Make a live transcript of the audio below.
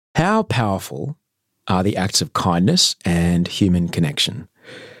How powerful are the acts of kindness and human connection?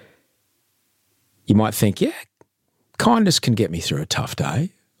 You might think, yeah, kindness can get me through a tough day,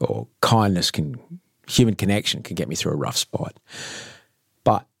 or human connection can get me through a rough spot.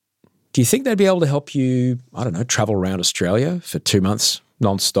 But do you think they'd be able to help you, I don't know, travel around Australia for 2 months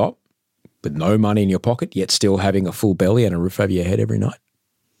non-stop with no money in your pocket, yet still having a full belly and a roof over your head every night?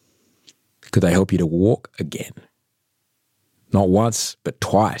 Could they help you to walk again? Not once, but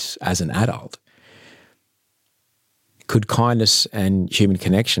twice as an adult. Could kindness and human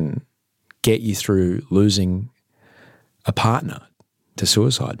connection get you through losing a partner to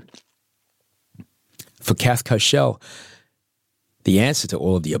suicide? For Kath Koschel, the answer to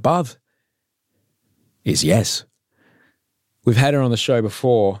all of the above is yes. We've had her on the show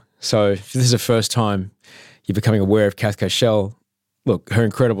before, so if this is the first time you're becoming aware of Kath Koschel, look, her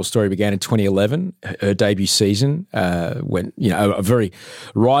incredible story began in 2011, her debut season, when, a very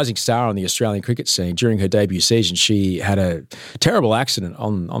rising star on the Australian cricket scene. During her debut season, she had a terrible accident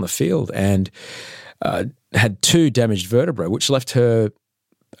on the field and had 2 damaged vertebrae, which left her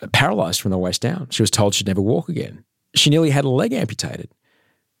paralysed from the waist down. She was told she'd never walk again. She nearly had a leg amputated,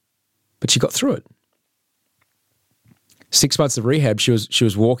 but she got through it. 6 months of rehab, she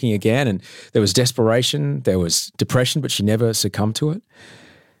was walking again, and there was desperation, there was depression, but she never succumbed to it.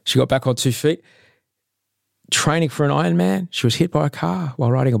 She got back on 2 feet. Training for an Ironman, she was hit by a car while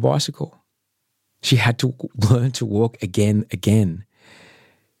riding a bicycle. She had to learn to walk again.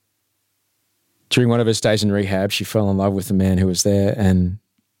 During one of her stays in rehab, she fell in love with the man who was there, and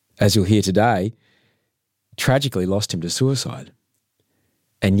as you'll hear today, tragically lost him to suicide.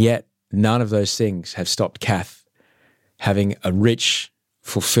 And yet, none of those things have stopped Kath having a rich,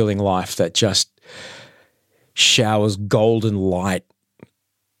 fulfilling life that just showers golden light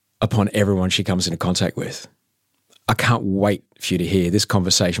upon everyone she comes into contact with. I can't wait for you to hear this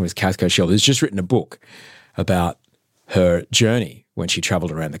conversation with Kath Koschel, who's just written a book about her journey when she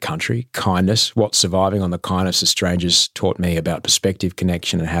travelled around the country, kindness, what surviving on the kindness of strangers taught me about perspective,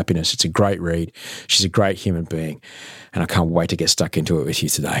 connection and happiness. It's a great read. She's a great human being, and I can't wait to get stuck into it with you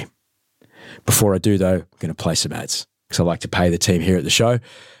today. Before I do, though, I'm going to play some ads, because I like to pay the team here at the show,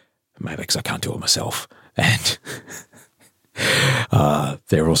 maybe because I can't do it myself. And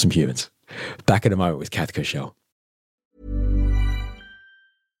they're awesome humans. Back in a moment with Kath Koschel.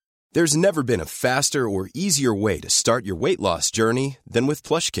 There's never been a faster or easier way to start your weight loss journey than with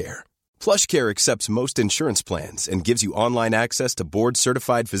PlushCare. PlushCare accepts most insurance plans and gives you online access to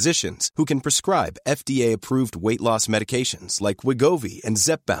board-certified physicians who can prescribe FDA-approved weight loss medications like Wegovy and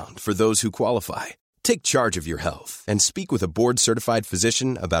Zepbound for those who qualify. Take charge of your health and speak with a board-certified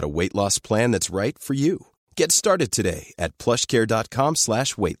physician about a weight loss plan that's right for you. Get started today at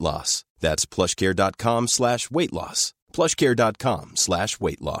plushcare.com/weight-loss. That's plushcare.com/weight-loss.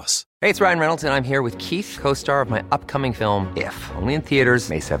 plushcare.com/weight-loss. Hey, it's Ryan Reynolds, and I'm here with Keith, co-star of my upcoming film, If, only in theaters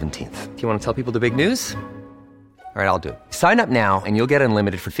May 17th. Do you want to tell people the big news? All right, I'll do it. Sign up now and you'll get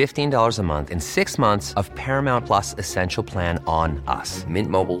unlimited for $15 a month and 6 months of Paramount Plus Essential Plan on us.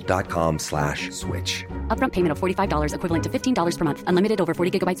 MintMobile.com/switch. Upfront payment of $45 equivalent to $15 per month. Unlimited over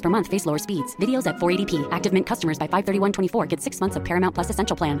 40 gigabytes per month. Face lower speeds. Videos at 480p. Active Mint customers by 531.24 get 6 months of Paramount Plus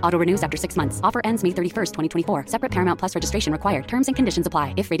Essential Plan. Auto renews after 6 months. Offer ends May 31st, 2024. Separate Paramount Plus registration required. Terms and conditions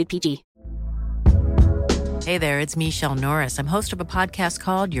apply if rated PG. Hey there, it's Michelle Norris. I'm host of a podcast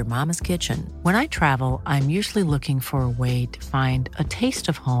called Your Mama's Kitchen. When I travel, I'm usually looking for a way to find a taste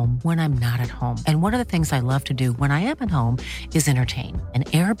of home when I'm not at home. And one of the things I love to do when I am at home is entertain. And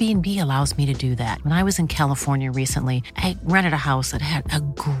Airbnb allows me to do that. When I was in California recently, I rented a house that had a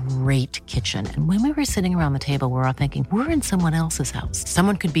great kitchen. And when we were sitting around the table, we were all thinking, we're in someone else's house.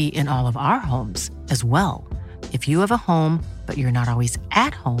 Someone could be in all of our homes as well. If you have a home, but you're not always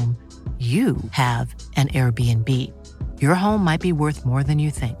at home, you have an Airbnb. Your home might be worth more than you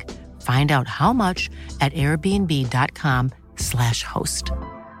think. Find out how much at airbnb.com/host.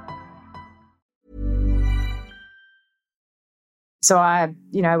 So I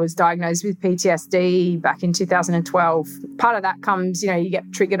was diagnosed with PTSD back in 2012. Part of that comes, you get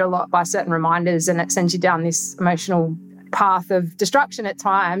triggered a lot by certain reminders and it sends you down this emotional path of destruction at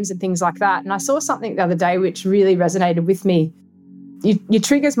times and things like that. And I saw something the other day which really resonated with me. Your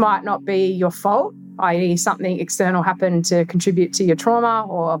triggers might not be your fault, i.e. something external happened to contribute to your trauma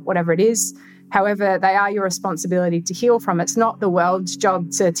or whatever it is. However, they are your responsibility to heal from. It's not the world's job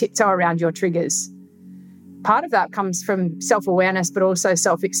to tiptoe around your triggers. Part of that comes from self-awareness, but also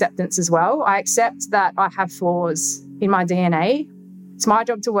self-acceptance as well. I accept that I have flaws in my DNA. It's my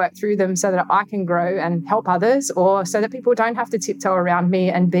job to work through them so that I can grow and help others, or so that people don't have to tiptoe around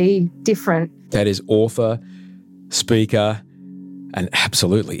me and be different. That is author, speaker, an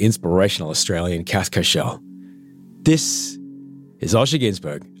absolutely inspirational Australian, Kath Koschel. This is Osher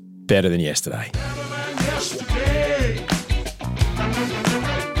Ginsberg, Better Than Yesterday.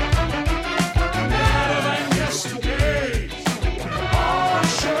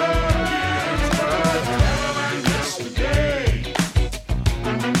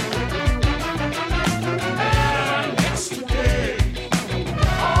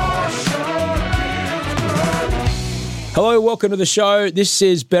 Hello, welcome to the show. This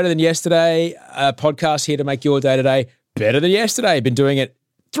is Better Than Yesterday, a podcast here to make your day today better than yesterday. Been doing it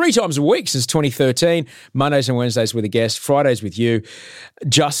 3 times a week since 2013, Mondays and Wednesdays with a guest, Fridays with you,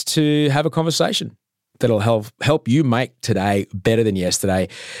 just to have a conversation that'll help you make today better than yesterday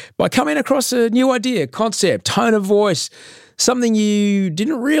by coming across a new idea, concept, tone of voice, something you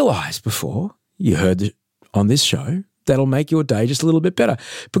didn't realize before you heard on this show that'll make your day just a little bit better,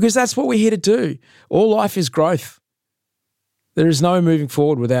 because that's what we're here to do. All life is growth. There is no moving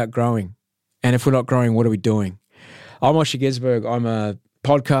forward without growing. And if we're not growing, what are we doing? I'm Osher Ginsberg. I'm a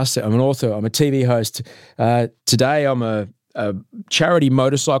podcaster. I'm an author. I'm a TV host. Today, I'm a charity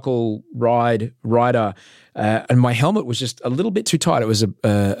motorcycle rider, and my helmet was just a little bit too tight. It was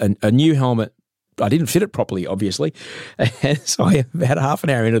a new helmet. I didn't fit it properly, obviously. And so about half an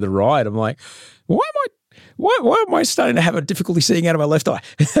hour into the ride, I'm like, why am I starting to have a difficulty seeing out of my left eye?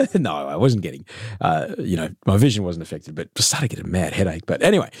 No, I wasn't getting, my vision wasn't affected, but I started to get a mad headache. But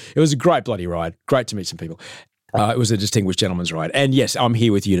anyway, it was a great bloody ride. Great to meet some people. It was a distinguished gentleman's ride. And yes, I'm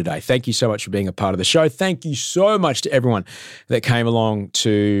here with you today. Thank you so much for being a part of the show. Thank you so much to everyone that came along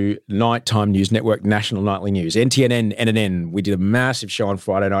to Nighttime News Network, National Nightly News, NTNN, NNN. We did a massive show on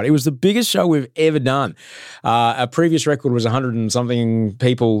Friday night. It was the biggest show we've ever done. Our previous record was 100 and something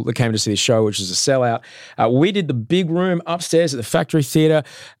people that came to see the show, which was a sellout. We did the big room upstairs at the Factory Theatre.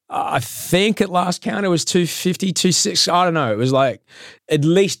 I think at last count it was 250, 260. I don't know. It was like at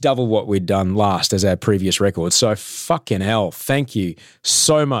least double what we'd done last as our previous record. So fucking hell, thank you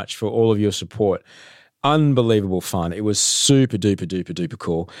so much for all of your support. Unbelievable fun. It was super duper duper duper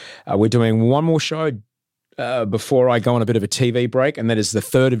cool. We're doing one more show before I go on a bit of a TV break, and that is the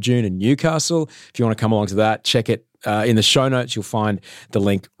 3rd of June in Newcastle. If you want to come along to that, check it. In the show notes, you'll find the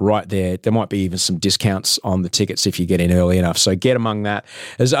link right there. There might be even some discounts on the tickets if you get in early enough. So get among that.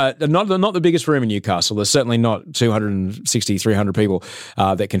 There's not the biggest room in Newcastle. There's certainly not 260, 300 people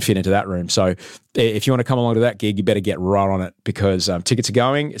that can fit into that room. So if you want to come along to that gig, you better get right on it, because tickets are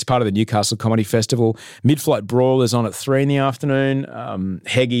going. It's part of the Newcastle Comedy Festival. Mid-Flight Brawl is on at 3 in the afternoon.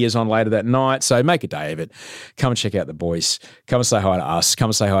 Heggy is on later that night. So make a day of it. Come and check out the boys. Come and say hi to us. Come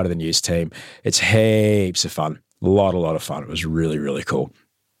and say hi to the news team. It's heaps of fun. A lot of fun. It was really, really cool.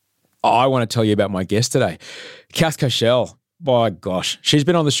 I want to tell you about my guest today, Kath Koschel. By gosh, she's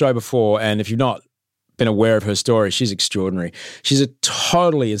been on the show before, and if you've not been aware of her story, she's extraordinary. She's a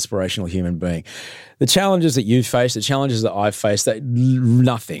totally inspirational human being. The challenges that you've faced, the challenges that I've faced, that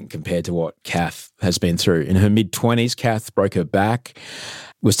nothing compared to what Kath has been through. In her mid-20s, Kath broke her back,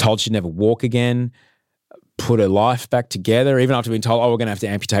 was told she'd never walk again, put her life back together, even after being told, we're going to have to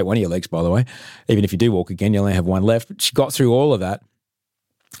amputate one of your legs, by the way. Even if you do walk again, you only have one left. But she got through all of that,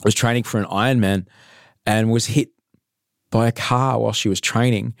 was training for an Ironman, and was hit by a car while she was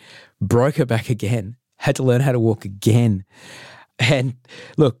training, broke her back again, had to learn how to walk again. And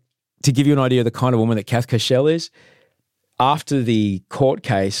look, to give you an idea of the kind of woman that Kath Koschel is, after the court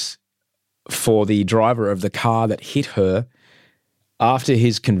case for the driver of the car that hit her, after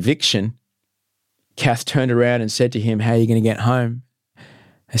his conviction, Kath turned around and said to him, "How are you going to get home?"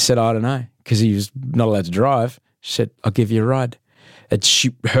 I said, "I don't know," because he was not allowed to drive. She said, "I'll give you a ride." And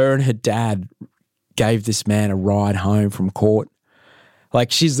her and her dad gave this man a ride home from court.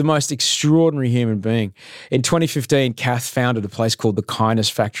 Like, she's the most extraordinary human being. In 2015, Kath founded a place called The Kindness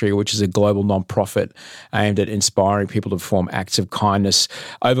Factory, which is a global nonprofit aimed at inspiring people to perform acts of kindness.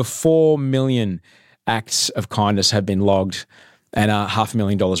 Over 4 million acts of kindness have been logged, and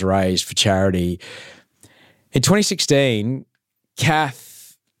 $500,000 raised for charity. In 2016,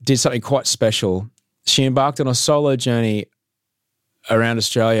 Kath did something quite special. She embarked on a solo journey around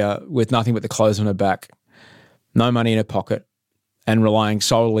Australia with nothing but the clothes on her back, no money in her pocket, and relying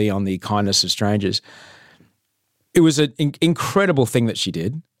solely on the kindness of strangers. It was an incredible thing that she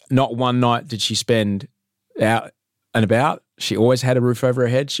did. Not one night did she spend out and about. She always had a roof over her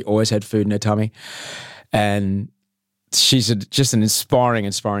head. She always had food in her tummy. And she's just an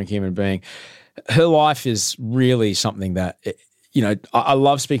inspiring human being. Her life is really something that, I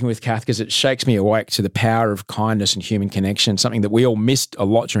love speaking with Kath because it shakes me awake to the power of kindness and human connection, something that we all missed a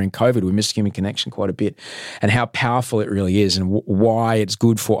lot during COVID. We missed human connection quite a bit, and how powerful it really is, and why it's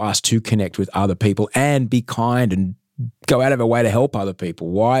good for us to connect with other people and be kind and go out of her way to help other people,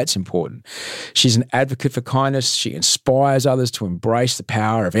 why it's important. She's an advocate for kindness. She inspires others to embrace the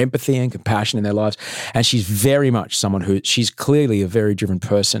power of empathy and compassion in their lives. And she's very much someone she's clearly a very driven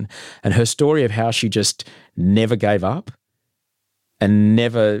person. And her story of how she just never gave up and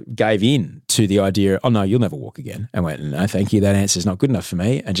never gave in to the idea, oh no, you'll never walk again. And went, no, thank you, that answer's not good enough for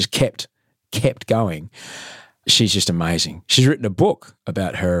me. And just kept going. She's just amazing. She's written a book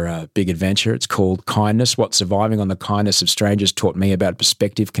about her big adventure. It's called Kindness, What Surviving on the Kindness of Strangers Taught Me About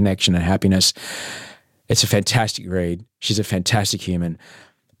Perspective, Connection and Happiness. It's a fantastic read. She's a fantastic human.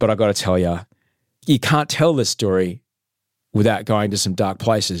 But I got to tell you, you can't tell this story without going to some dark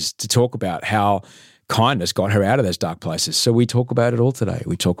places to talk about how kindness got her out of those dark places. So we talk about it all today.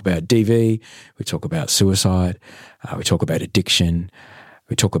 We talk about DV, we talk about suicide, we talk about addiction,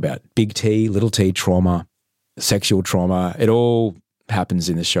 we talk about big T, little t trauma, sexual trauma. It all happens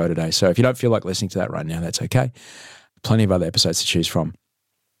in the show today. So if you don't feel like listening to that right now, that's okay. Plenty of other episodes to choose from.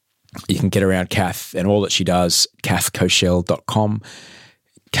 You can get around Kath and all that she does, kathkoschel.com,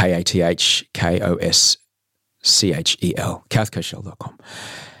 KathKoschel, kathkoschel.com.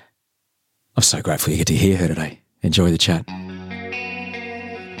 I'm so grateful you get to hear her today. Enjoy the chat.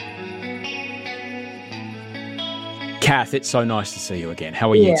 Kath, it's so nice to see you again.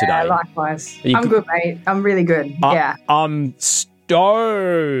 How are you today? Yeah, likewise. I'm good, mate. I'm really good. I'm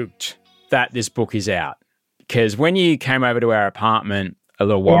stoked that this book is out, because when you came over to our apartment a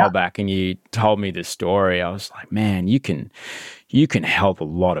little while back and you told me this story, I was like, man, you can help a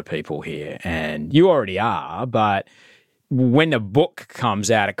lot of people here, and you already are. But when the book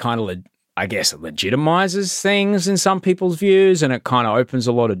comes out, it kind of, I guess, it legitimizes things in some people's views, and it kind of opens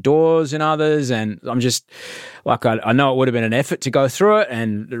a lot of doors in others. And I'm just like, I know it would have been an effort to go through it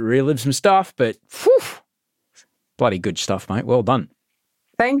and relive some stuff, but bloody good stuff, mate. Well done.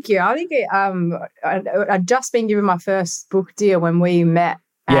 Thank you. I think I'd just been given my first book deal when we met,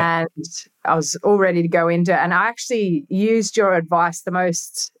 and I was all ready to go into it. And I actually used your advice the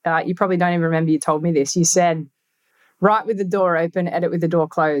most. You probably don't even remember you told me this. You said, write with the door open, edit with the door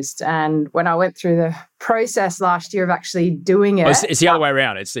closed. And when I went through the process last year of actually doing it, it's the other way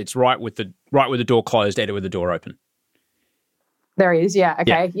around. It's write with the door closed, edit with the door open. There he is. Yeah.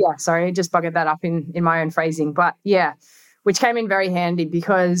 Okay. Yeah. Sorry, just buggered that up in my own phrasing, but yeah, which came in very handy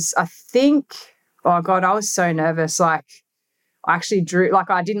because I think, oh God, I was so nervous. Like, I actually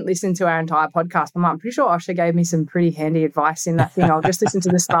I didn't listen to our entire podcast, but I'm pretty sure Osher gave me some pretty handy advice in that thing. I'll just listen to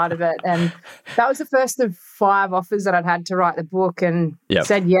the start of it. And that was the first of 5 offers that I'd had to write the book, and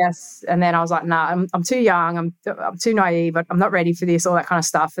said yes. And then I was like, nah, I'm too young. I'm too naive. I'm not ready for this, all that kind of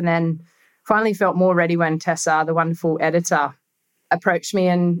stuff. And then finally felt more ready when Tessa, the wonderful editor, approached me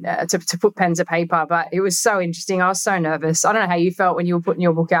and to put pen to paper. But it was so interesting. I was so nervous. I don't know how you felt when you were putting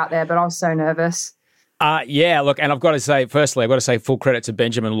your book out there, but I was so nervous. Look, and I've got to say, firstly, I've got to say full credit to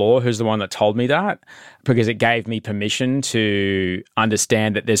Benjamin Law, who's the one that told me that, because it gave me permission to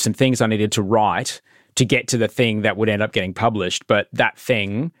understand that there's some things I needed to write to get to the thing that would end up getting published. But that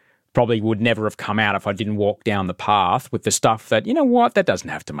thing probably would never have come out if I didn't walk down the path with the stuff that, you know what, that doesn't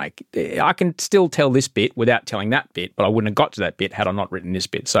have to make, I can still tell this bit without telling that bit, but I wouldn't have got to that bit had I not written this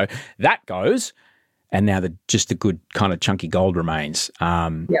bit. So that goes. And now just the good kind of chunky gold remains.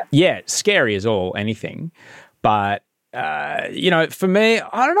 Scary as anything. But, for me,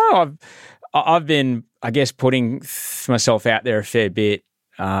 I don't know. I've been, I guess, putting myself out there a fair bit.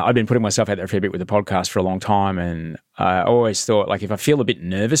 I've been putting myself out there a fair bit with the podcast for a long time. And I always thought, like, if I feel a bit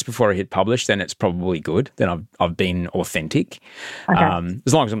nervous before I hit publish, then it's probably good. Then I've been authentic. Okay.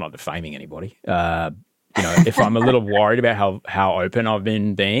 As long as I'm not defaming anybody. If I'm a little worried about how open I've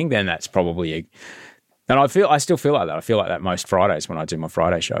been being, then that's probably and I still feel like that. I feel like that most Fridays when I do my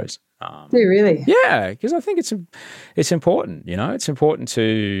Friday shows. Do you really? Yeah, because I think it's important. It's important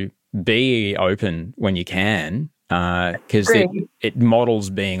to be open when you can, because it models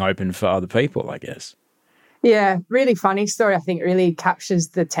being open for other people, I guess. Yeah, really funny story. I think really captures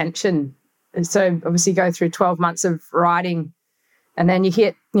the tension. So obviously go through 12 months of writing, and then you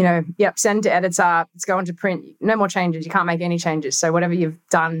hit, send to editor, it's going to print, no more changes, you can't make any changes. So whatever you've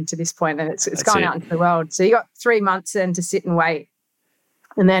done to this point, and it's gone out into the world. So you got 3 months then to sit and wait.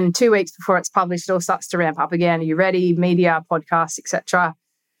 And then 2 weeks before it's published, it all starts to ramp up again. Are you ready? Media, podcasts, etc.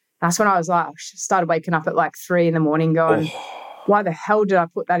 That's when I was like, started waking up at like 3 a.m. going, why the hell did I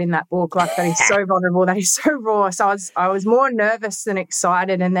put that in that book? Like, that is so vulnerable, that is so raw. So I was more nervous than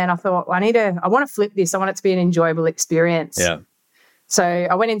excited. And then I thought, I want to flip this. I want it to be an enjoyable experience. Yeah. So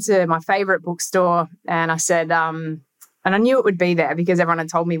I went into my favorite bookstore and I said, and I knew it would be there because everyone had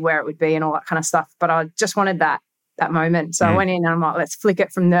told me where it would be and all that kind of stuff, but I just wanted that moment. So I went in and I'm like, let's flick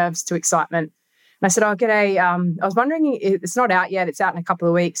it from nerves to excitement. I said, I'll get I was wondering, it's not out yet. It's out in a couple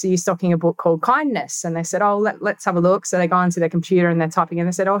of weeks. Are you stocking a book called Kindness? And they said, oh, let's have a look. So they go onto their computer and they're typing in.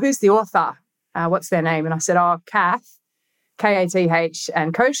 They said, oh, who's the author? What's their name? And I said, oh, Kath, Kath,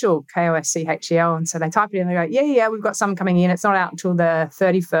 and Koschel, Koschel. And so they type it in and they go, yeah, we've got some coming in. It's not out until the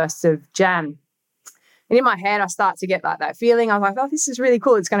 31st of Jan. And in my head, I start to get like that feeling. I was like, oh, this is really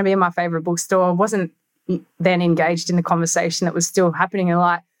cool. It's going to be in my favourite bookstore. I wasn't then engaged in the conversation that was still happening. And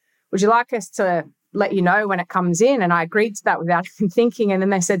like, would you like us to let you know when it comes in? And I agreed to that without even thinking. And then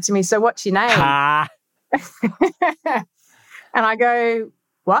they said to me, so what's your name? And I go,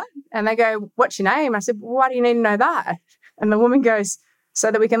 what? And they go, what's your name? I said, well, why do you need to know that? And the woman goes,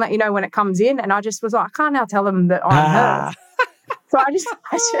 so that we can let you know when it comes in. And I just was like, I can't now tell them that I'm her. So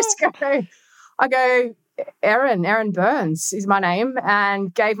I go, Erin Burns is my name,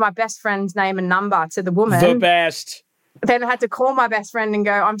 and gave my best friend's name and number to the woman. The best. Then I had to call my best friend and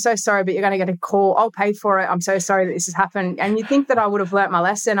go, I'm so sorry, but you're going to get a call. I'll pay for it. I'm so sorry that this has happened. And you'd think that I would have learnt my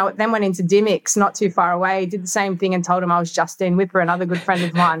lesson. I then went into Dimmicks, not too far away, did the same thing and told him I was Justine Whipper, another good friend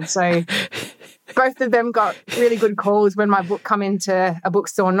of mine. So both of them got really good calls when my book come into a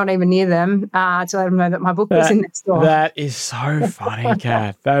bookstore, not even near them, to let them know that my book was in the store. That is so funny,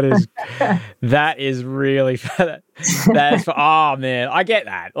 Kath. That is really oh man, I get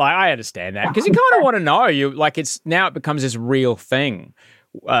that. Like, I understand that, because you kind of want to know. It becomes this real thing,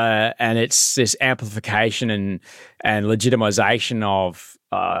 and it's this amplification and legitimization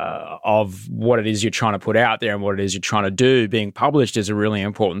of what it is you're trying to put out there and what it is you're trying to do. Being published is a really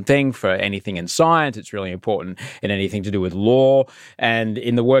important thing for anything in science. It's really important in anything to do with law, and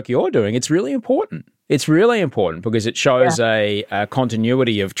in the work you're doing, it's really important. It's really important because it shows a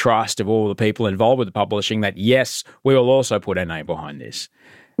continuity of trust of all the people involved with the publishing, that yes, we will also put our name behind this.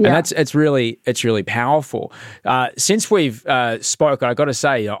 Yeah. And it's really powerful. Since we've spoken, I've got to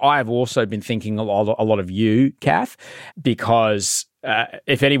say, I have also been thinking a lot of you, Kath, because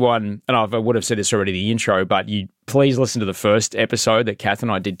if anyone, and I would have said this already in the intro, but you please listen to the first episode that Kath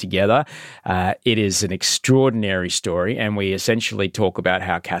and I did together. It is an extraordinary story, and we essentially talk about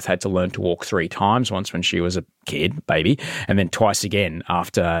how Kath had to learn to walk 3 times, once when she was a baby, and then twice again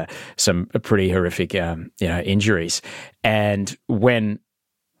after some pretty horrific injuries. And when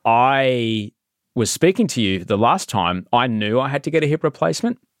I was speaking to you the last time, I knew I had to get a hip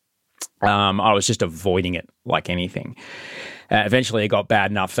replacement. I was just avoiding it like anything. Eventually, it got bad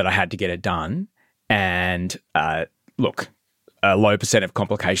enough that I had to get it done. And look, a low percent of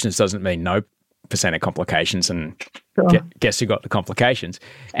complications doesn't mean no percent of complications. And guess who got the complications?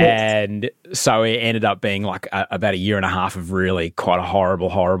 Yes. And so it ended up being like about a year and a half of really quite a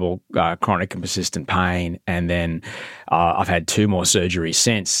horrible chronic and persistent pain. And then I've had 2 more surgeries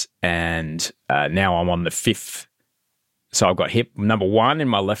since. And now I'm on the 5th. So I've got hip number 1 in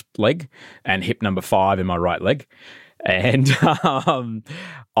my left leg and hip number 5 in my right leg. And because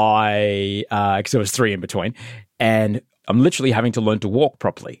there was 3 in between, and I'm literally having to learn to walk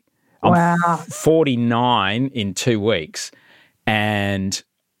properly. I'm 49 in 2 weeks, and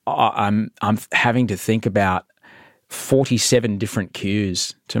I'm having to think about 47 different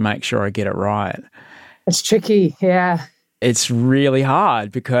cues to make sure I get it right. It's tricky, yeah. It's really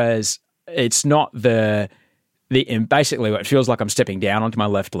hard because it's not basically it feels like I'm stepping down onto my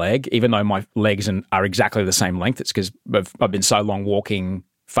left leg, even though my legs are exactly the same length. It's because I've been so long walking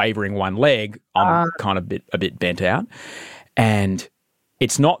favouring one leg, I'm kind of a bit bent out. And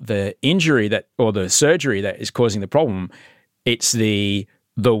it's not the injury or the surgery that is causing the problem. It's the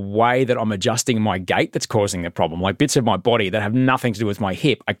way that I'm adjusting my gait that's causing the problem. Like bits of my body that have nothing to do with my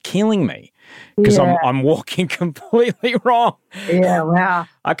hip are killing me because I'm walking completely wrong. Yeah, wow.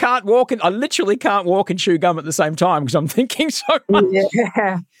 I literally can't walk and chew gum at the same time because I'm thinking so much.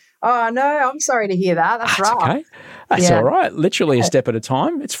 Yeah. Oh, no, I'm sorry to hear that. That's right. Okay. That's all right. Literally a step at a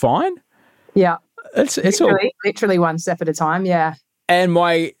time. It's fine. Yeah. It's literally one step at a time, yeah. And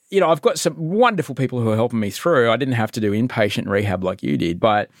I've got some wonderful people who are helping me through. I didn't have to do inpatient rehab like you did,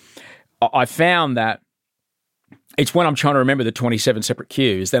 but I found that it's when I'm trying to remember the 27 separate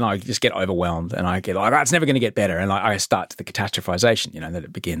cues, then I just get overwhelmed and I get like, it's never going to get better. And I start the catastrophization, that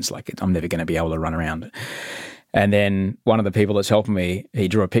it begins like I'm never going to be able to run around. And then one of the people that's helping me, he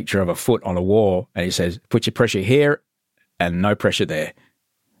drew a picture of a foot on a wall and he says, put your pressure here and no pressure there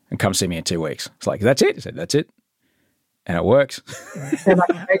and come see me in 2 weeks. It's like, that's it? I said, that's it. And it works. They're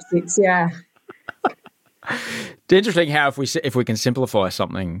like basics, yeah. It's interesting how if we can simplify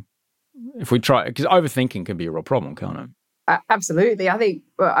something, if we try, because overthinking can be a real problem, can't it? Absolutely. I think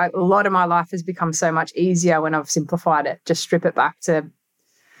a lot of my life has become so much easier when I've simplified it. Just strip it back to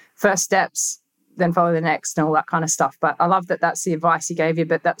first steps. then follow the next and all that kind of stuff. But I love that that's the advice he gave you,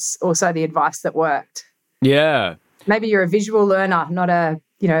 but that's also the advice that worked. Yeah. Maybe you're a visual learner, not a,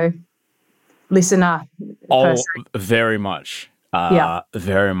 listener. Oh, person. very much.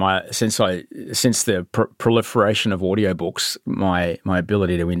 Very much. Since the proliferation of audiobooks, my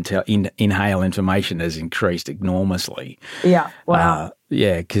ability to inhale information has increased enormously. Yeah. Wow.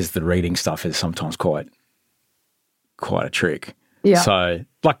 Because the reading stuff is sometimes quite a trick. Yeah. So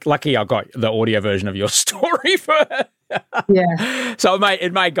lucky I got the audio version of your story for. Yeah. So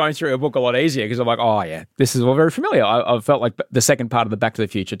it made going through a book a lot easier because I'm like, oh yeah, this is all very familiar. I felt like the second part of the Back to the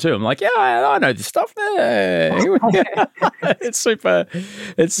Future too. I'm like, yeah, I know this stuff. It's super.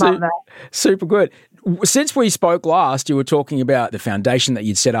 It's super good. Since we spoke last, you were talking about the foundation that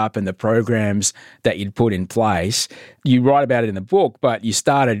you'd set up and the programs that you'd put in place. You write about it in the book, but you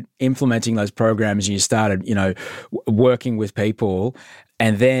started implementing those programs and you started, working with people,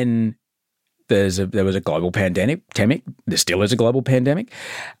 and then there was a global pandemic. There still is a global pandemic.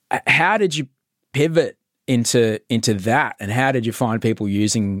 How did you pivot into that, and how did you find people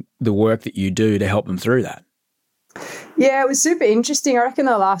using the work that you do to help them through that? Yeah, it was super interesting. I reckon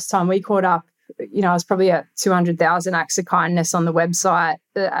the last time we caught up, I was probably at 200,000 acts of kindness on the website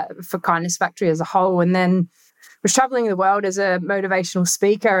for Kindness Factory as a whole, and then was traveling the world as a motivational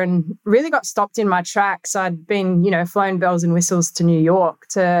speaker and really got stopped in my tracks. I'd been, flown bells and whistles to New York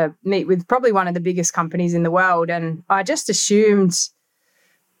to meet with probably one of the biggest companies in the world. And I just assumed,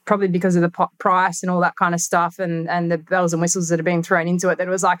 probably because of the price and all that kind of stuff and the bells and whistles that had been thrown into it, that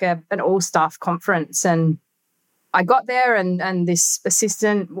it was like an all-staff conference. And I got there and this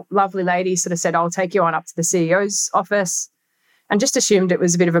assistant, lovely lady, sort of said, I'll take you on up to the CEO's office, and just assumed it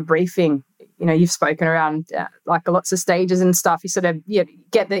was a bit of a briefing. You've spoken around like lots of stages and stuff. You sort of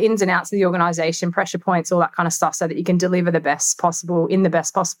get the ins and outs of the organisation, pressure points, all that kind of stuff, so that you can deliver in the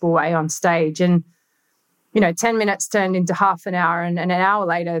best possible way on stage. And 10 minutes turned into half an hour, and an hour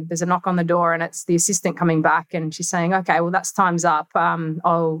later, there's a knock on the door, and it's the assistant coming back, and she's saying, "Okay, well, that's time's up.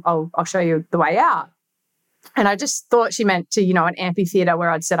 I'll show you the way out." And I just thought she meant to an amphitheatre where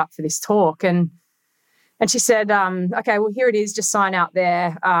I'd set up for this talk, and she said, okay, well, here it is. Just sign out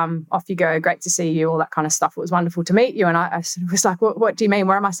there. Off you go. Great to see you, all that kind of stuff. It was wonderful to meet you. And I was like, what do you mean?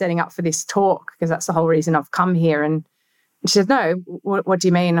 Where am I setting up for this talk? Because that's the whole reason I've come here. And she said, no, what do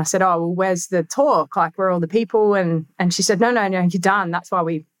you mean? I said, oh, well, where's the talk? Like, where are all the people? And she said, no, you're done. That's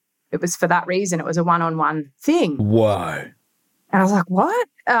why it was for that reason. It was a one-on-one thing. Whoa. And I was like, what?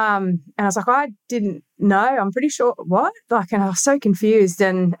 And I was like, I didn't know. I'm pretty sure. What? And I was so confused.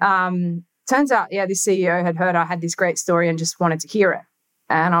 And turns out, this CEO had heard I had this great story and just wanted to hear it.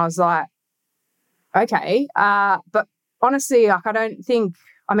 And I was like, okay. But honestly, I don't think,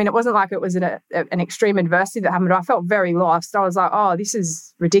 it wasn't like it was an extreme adversity that happened. I felt very lost. I was like, oh, this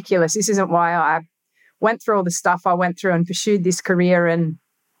is ridiculous. This isn't why I went through all the stuff I went through and pursued this career. And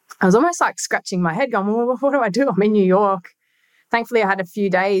I was almost like scratching my head going, well, what do I do? I'm in New York. Thankfully, I had a few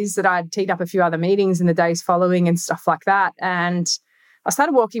days that I'd teed up a few other meetings in the days following and stuff like that. And I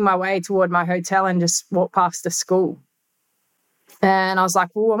started walking my way toward my hotel and just walked past a school. And I was like,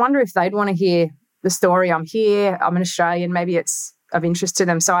 well, I wonder if they'd want to hear the story. I'm here. I'm an Australian. Maybe it's of interest to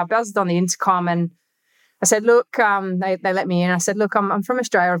them. So I buzzed on the intercom and I said, look, they let me in. I said, look, I'm from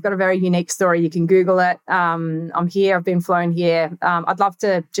Australia. I've got a very unique story. You can Google it. I'm here. I've been flown here. I'd love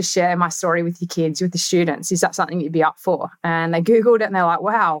to just share my story with your kids, with the students. Is that something you'd be up for? And they Googled it and they're like,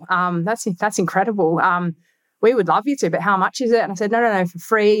 wow, that's incredible. We would love you to, but how much is it? And I said, no, for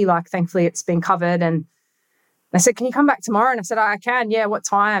free. Like, thankfully it's been covered. And I said, can you come back tomorrow? And I said, I can. Yeah. What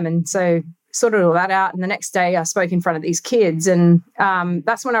time? And so sorted all that out. And the next day I spoke in front of these kids. And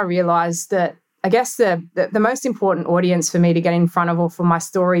that's when I realized that I guess the most important audience for me to get in front of, or for my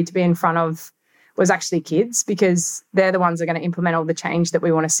story to be in front of, was actually kids, because they're the ones that are going to implement all the change that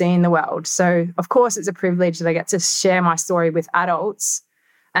we want to see in the world. So, of course, it's a privilege that I get to share my story with adults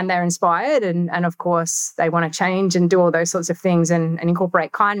and they're inspired and of course, they want to change and do all those sorts of things and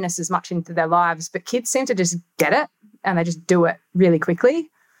incorporate kindness as much into their lives. But kids seem to just get it and they just do it really quickly.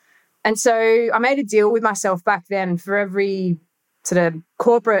 And so I made a deal with myself back then for every sort of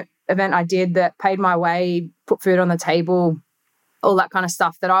corporate event I did that paid my way, put food on the table, all that kind of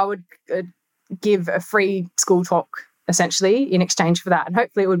stuff, that I would give a free school talk essentially in exchange for that. And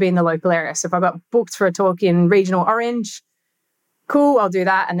hopefully it would be in the local area. So if I got booked for a talk in regional Orange, cool, I'll do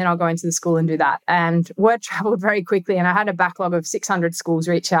that. And then I'll go into the school and do that. And word traveled very quickly. And I had a backlog of 600 schools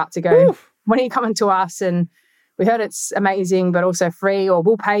reach out to go, when are you coming to us? And we heard it's amazing, but also free, or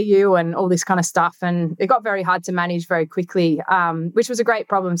we'll pay you, and all this kind of stuff. And it got very hard to manage very quickly, which was a great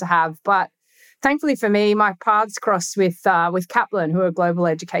problem to have. But thankfully for me, my paths crossed with Kaplan, who are a global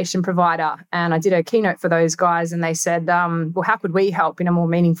education provider. And I did a keynote for those guys, and they said, well, how could we help in a more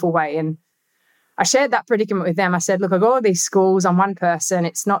meaningful way? And I shared that predicament with them. I said, look, I've got all these schools. I'm one person.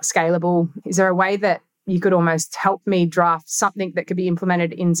 It's not scalable. Is there a way that you could almost help me draft something that could be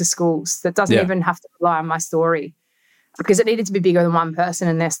implemented into schools that doesn't even have to rely on my story? Because it needed to be bigger than one person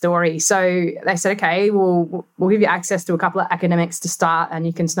and their story. So they said, okay, we'll give you access to a couple of academics to start, and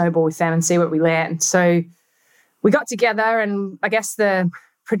you can snowball with them and see what we land. So we got together, and I guess the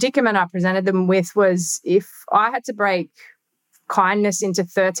predicament I presented them with was, if I had to break kindness into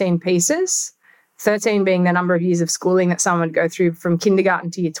 13 pieces, 13 being the number of years of schooling that someone would go through from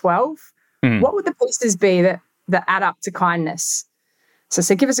kindergarten to year 12, what would the pieces be that add up to kindness? So I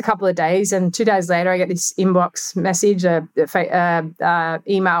said, give us a couple of days. And 2 days later, I get this inbox message,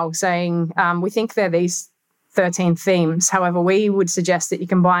 email saying, we think they're these 13 themes. However, we would suggest that you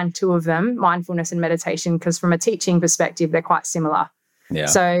combine two of them, mindfulness and meditation, because from a teaching perspective, they're quite similar. Yeah.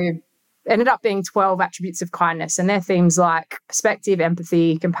 So ended up being 12 attributes of kindness, and they're themes like perspective,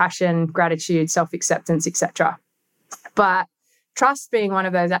 empathy, compassion, gratitude, self-acceptance, etc. But trust being one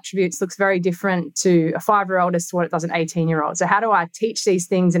of those attributes looks very different to a 5-year-old as to what it does an 18-year-old. So how do I teach these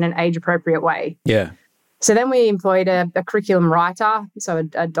things in an age-appropriate way? Yeah. So then we employed a curriculum writer, so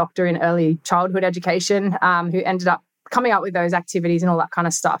a doctor in early childhood education, who ended up coming up with those activities and all that kind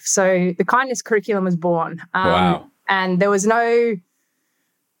of stuff. So the kindness curriculum was born. Wow. And there was no...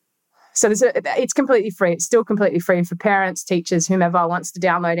 So it's completely free. It's still completely free for parents, teachers, whomever wants to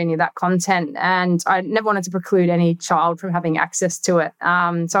download any of that content. And I never wanted to preclude any child from having access to it.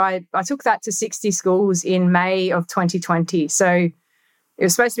 So I took that to 60 schools in May of 2020. So it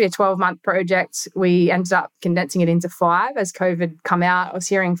was supposed to be a 12-month project. We ended up condensing it into 5 as COVID come out. I was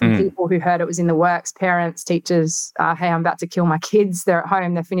hearing from people who heard it was in the works, parents, teachers, hey, I'm about to kill my kids. They're at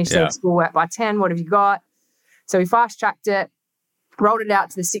home. They finished their schoolwork by 10. What have you got? So we fast-tracked it. Rolled it out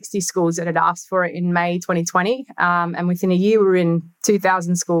to the 60 schools that had asked for it in May 2020. And within a year, we were in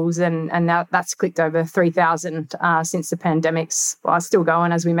 2,000 schools, and now that's clicked over 3,000 since the pandemic's still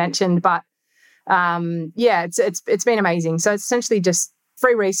going, as we mentioned. But it's been amazing. So it's essentially just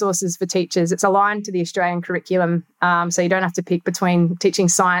free resources for teachers. It's aligned to the Australian curriculum. So you don't have to pick between teaching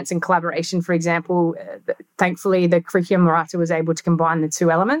science and collaboration, for example. Thankfully, the curriculum writer was able to combine the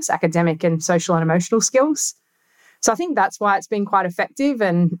two elements, academic and social and emotional skills. So I think that's why it's been quite effective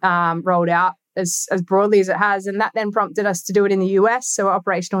and rolled out as broadly as it has. And that then prompted us to do it in the US. So we're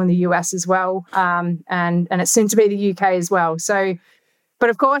operational in the US as well. And it's soon to be the UK as well. So,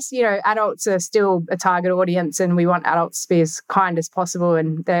 but of course, adults are still a target audience, and we want adults to be as kind as possible,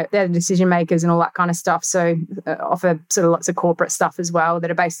 and they're the decision makers and all that kind of stuff. So offer sort of lots of corporate stuff as well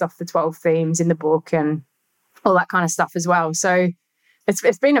that are based off the 12 themes in the book and all that kind of stuff as well. So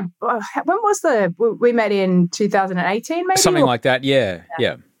It's been we met in 2018 maybe? Something like that, yeah.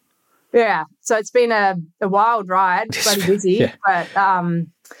 So it's been a wild ride, bloody busy, but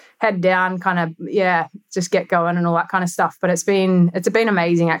head down, kind of, just get going and all that kind of stuff. But it's been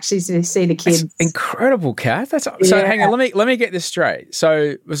amazing actually to see the kids. It's incredible, Kath. So hang on, let me get this straight. So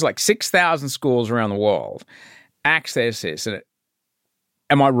it was like 6,000 schools around the world access this. And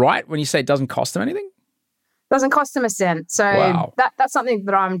am I right when you say it doesn't cost them anything? Doesn't cost them a cent. So that's something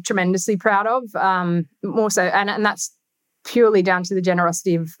that I'm tremendously proud of, more so. And that's purely down to the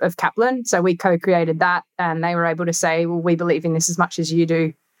generosity of Kaplan. So we co-created that, and they were able to say, well, we believe in this as much as you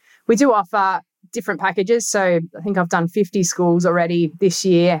do. We do offer different packages. So I think I've done 50 schools already this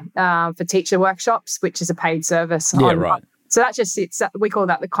year for teacher workshops, which is a paid service. Yeah, right. So that just sits, we call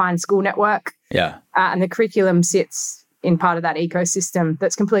that the Kind School Network. Yeah. And the curriculum sits in part of that ecosystem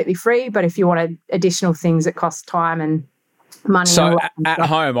that's completely free. But if you wanted additional things that cost time and money. So at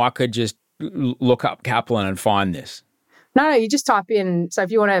home, I could just look up Kaplan and find this. No, you just type in. So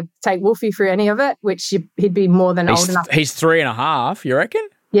if you want to take Wolfie through any of it, which he'd be more than old enough. He's 3.5, you reckon?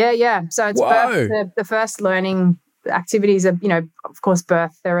 Yeah. So it's birth, the first learning activities are, of course,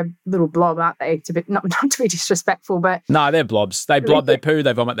 birth. They're a little blob, aren't they? Not to be disrespectful, but... No, they're blobs. They blob, they poo,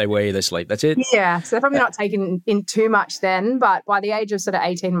 they vomit, they wee, they sleep. That's it. Yeah, so they're probably not taken in too much then, but by the age of sort of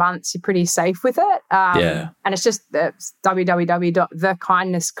 18 months, you're pretty safe with it. And it's just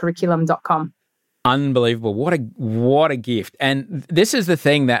www.thekindnesscurriculum.com. Unbelievable. What a gift. And this is the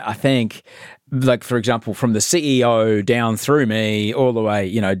thing that I think, like, for example, from the CEO down through me all the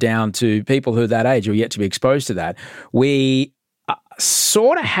way, down to people who are that age or yet to be exposed to that, we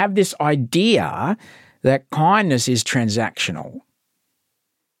sort of have this idea that kindness is transactional.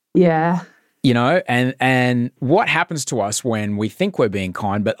 Yeah. And what happens to us when we think we're being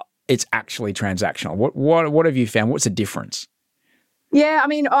kind, but it's actually transactional? What have you found? What's the difference? Yeah, I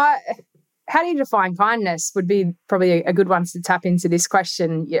mean, how do you define kindness would be probably a good one to tap into this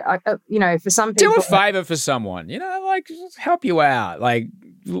question. Yeah, for some people, do a favor for someone. Like just help you out. Like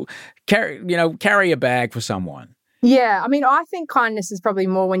carry a bag for someone. Yeah, I mean, I think kindness is probably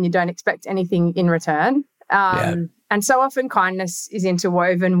more when you don't expect anything in return. And so often kindness is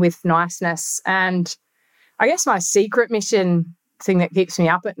interwoven with niceness. And I guess my secret mission thing that keeps me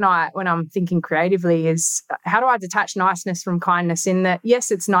up at night when I'm thinking creatively is how do I detach niceness from kindness, in that, yes,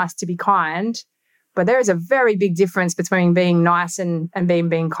 it's nice to be kind, but there is a very big difference between being nice and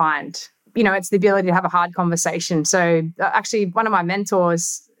being kind. It's the ability to have a hard conversation. So actually one of my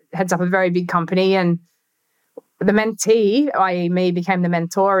mentors heads up a very big company, and the mentee, i.e. me, became the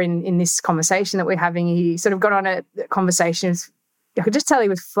mentor in this conversation that we're having. He sort of got on a conversation. I could just tell he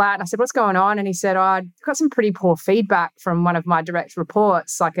was flat. And I said, what's going on? And he said, I got some pretty poor feedback from one of my direct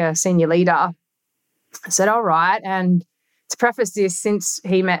reports, like a senior leader. I said, all right. And to preface this, since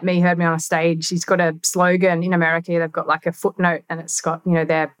he met me, heard me on a stage, he's got a slogan in America. They've got like a footnote and it's got,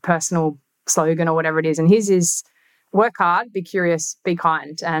 their personal slogan or whatever it is. And his is, work hard, be curious, be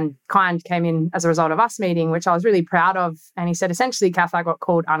kind. And kind came in as a result of us meeting, which I was really proud of. And he said, essentially, Kath, I got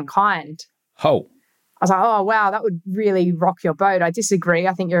called unkind. Oh. I was like, oh, wow, that would really rock your boat. I disagree.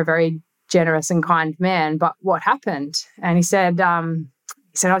 I think you're a very generous and kind man. But what happened? And he said, I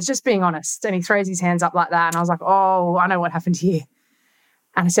was just being honest. And he throws his hands up like that. And I was like, oh, I know what happened here.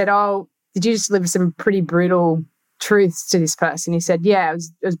 And I said, oh, did you just deliver some pretty brutal truths to this person? He said, yeah, it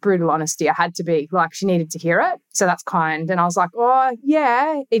was brutal honesty. I had to be, like, she needed to hear it. So that's kind. And I was like, oh,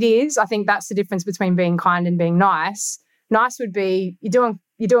 yeah, it is. I think that's the difference between being kind and being nice. Nice would be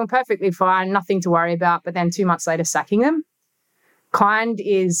you're doing perfectly fine, nothing to worry about, but then 2 months later sacking them. Kind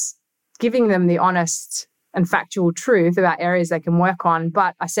is giving them the honest and factual truth about areas they can work on.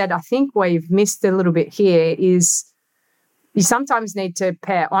 But I said, I think where you've missed a little bit here is you sometimes need to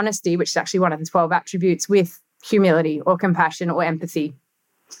pair honesty, which is actually one of the 12 attributes, with humility or compassion or empathy.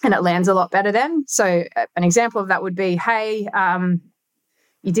 And it lands a lot better then. So an example of that would be, hey,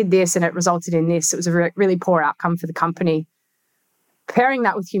 you did this and it resulted in this. It was a really poor outcome for the company. Pairing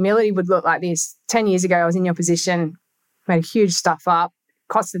that with humility would look like this. 10 years ago, I was in your position, made huge stuff up,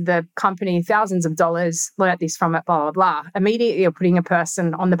 costed the company thousands of dollars, learnt this from it, blah, blah, blah. Immediately you're putting a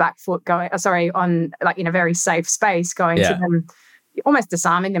person on the back foot in a very safe space, going to them, almost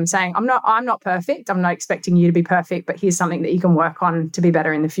disarming them, saying, I'm not perfect. I'm not expecting you to be perfect, but here's something that you can work on to be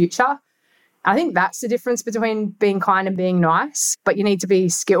better in the future. I think that's the difference between being kind and being nice, but you need to be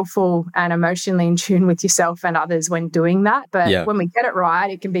skillful and emotionally in tune with yourself and others when doing that. But when we get it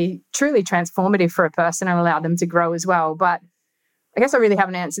right, it can be truly transformative for a person and allow them to grow as well. But I guess I really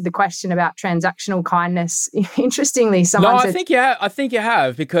haven't answered the question about transactional kindness. Interestingly, I think you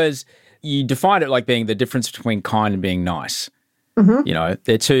have, because you defined it like being the difference between kind and being nice. Mm-hmm.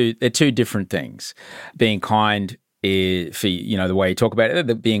 They're two different things. Being kind is, for the way you talk about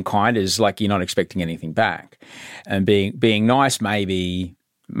it, being kind is like you're not expecting anything back, and being nice, maybe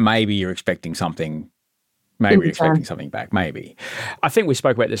you're expecting something. Maybe you're expecting something back. Maybe. I think we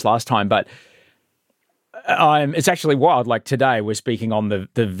spoke about this last time, but it's actually wild. Like today, we're speaking on the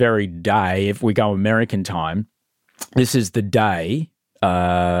very day. If we go American time, this is the day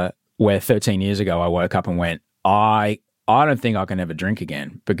where 13 years ago I woke up and went, I don't think I can ever drink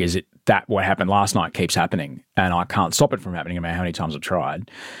again, because what happened last night keeps happening and I can't stop it from happening no matter how many times I've tried.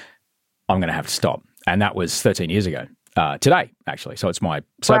 I'm going to have to stop. And that was 13 years ago. Today, actually. So it's my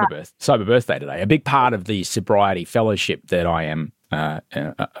sober birthday today. A big part of the sobriety fellowship that I am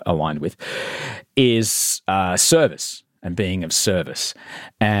aligned with is service and being of service.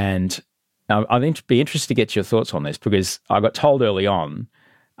 And I'd be interested to get your thoughts on this, because I got told early on,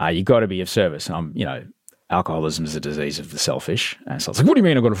 you got to be of service. And alcoholism is a disease of the selfish. And so I was like, what do you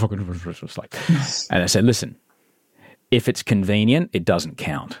mean I've got to fucking... And I said, listen, if it's convenient, it doesn't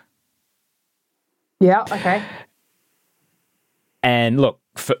count. Yeah, okay. And look,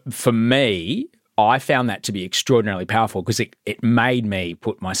 for me, I found that to be extraordinarily powerful, because it made me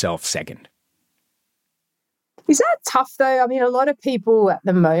put myself second. Is that tough though? I mean, a lot of people at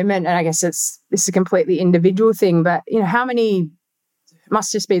the moment, and I guess this is a completely individual thing, but how many...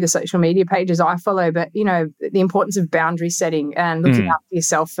 must just be the social media pages I follow, but, the importance of boundary setting and looking after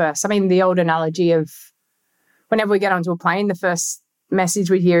yourself first. I mean, the old analogy of whenever we get onto a plane, the first message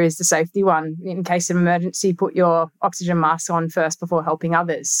we hear is the safety one. In case of emergency, put your oxygen mask on first before helping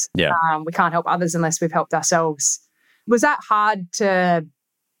others. Yeah. We can't help others unless we've helped ourselves. Was that hard for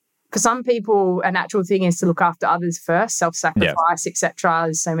some people, a natural thing is to look after others first, self-sacrifice, etc.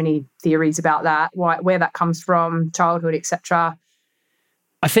 There's so many theories about that, where that comes from, childhood, etc.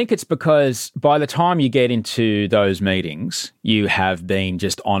 I think it's because by the time you get into those meetings, you have been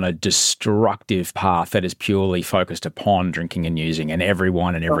just on a destructive path that is purely focused upon drinking and using, and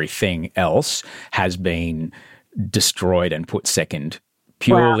everyone and everything else has been destroyed and put second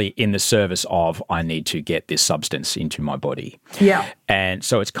purely in the service of, I need to get this substance into my body. Yeah. And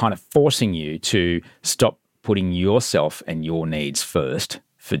so it's kind of forcing you to stop putting yourself and your needs first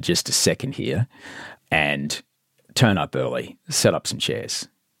for just a second here and turn up early, set up some chairs,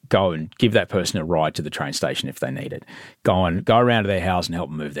 go and give that person a ride to the train station if they need it. Go around to their house and help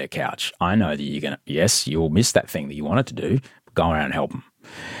them move their couch. I know that you'll miss that thing that you wanted to do, but go around and help them.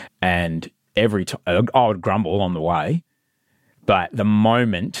 And every time I would grumble on the way, but the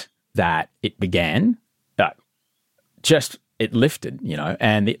moment that it began, it lifted,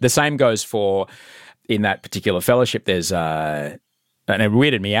 and the same goes for in that particular fellowship. There's and it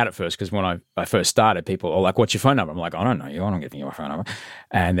weirded me out at first because when I first started, people are like, "What's your phone number?" I'm like, "I don't know you. I don't give you my phone number."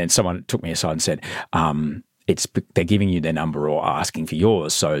 And then someone took me aside and said, they're giving you their number or asking for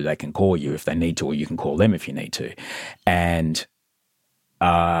yours so they can call you if they need to, or you can call them if you need to." And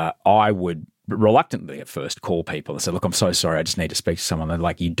I would reluctantly at first call people and say, "Look, I'm so sorry. I just need to speak to someone." They're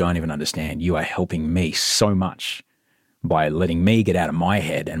like, "You don't even understand. You are helping me so much by letting me get out of my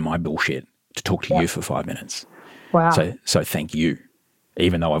head and my bullshit to talk to you for 5 minutes." Wow. So thank you.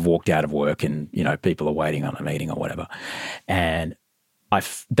 Even though I've walked out of work and, people are waiting on a meeting or whatever. And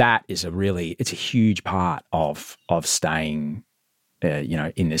that is it's a huge part of staying,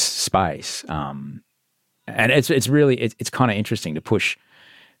 in this space. And it's really, it's kind of interesting to push,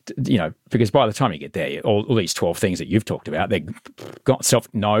 because by the time you get there, all these 12 things that you've talked about, they've got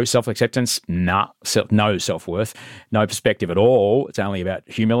no self-acceptance, no self-worth, no perspective at all. It's only about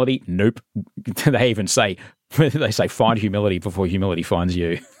humility. Nope. They even say, find humility before humility finds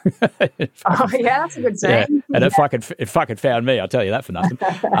you. That's a good saying. Yeah. And it fucking found me, I'll tell you that for nothing.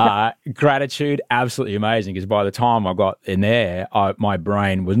 Gratitude, absolutely amazing, because by the time I got in there, my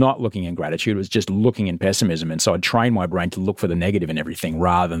brain was not looking in gratitude, it was just looking in pessimism. And so I'd train my brain to look for the negative in everything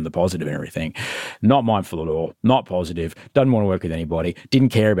rather than the positive in everything. Not mindful at all, not positive, doesn't want to work with anybody, didn't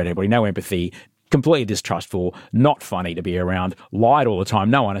care about anybody, no empathy, completely distrustful, not funny to be around, lied all the time,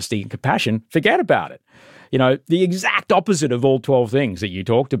 no honesty and compassion, forget about it. The exact opposite of all 12 things that you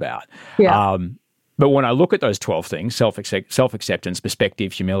talked about. Yeah. But when I look at those 12 things, self-acceptance,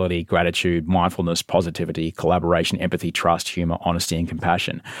 perspective, humility, gratitude, mindfulness, positivity, collaboration, empathy, trust, humor, honesty, and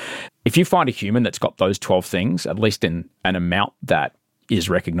compassion. If you find a human that's got those 12 things, at least in an amount that is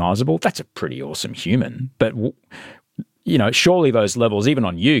recognizable, that's a pretty awesome human. But, surely those levels, even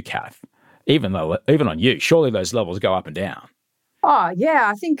on you, Kath, even on you, surely those levels go up and down. Oh,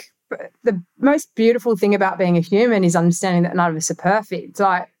 yeah. I think the most beautiful thing about being a human is understanding that none of us are perfect.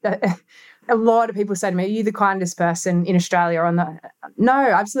 Like a lot of people say to me, "Are you the kindest person in Australia?" No,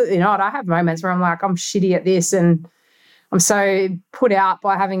 absolutely not. I have moments where I'm like, I'm shitty at this and I'm so put out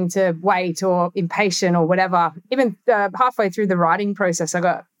by having to wait or impatient or whatever. Even halfway through the writing process, I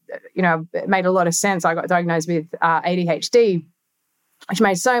got, it made a lot of sense. I got diagnosed with ADHD, which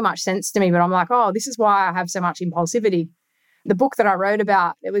made so much sense to me. But I'm like, oh, this is why I have so much impulsivity. The book that I wrote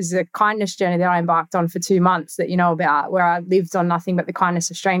about, it was a kindness journey that I embarked on for 2 months that you know about, where I lived on nothing but the kindness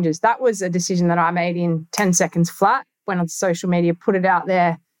of strangers. That was a decision that I made in 10 seconds flat, went on social media, put it out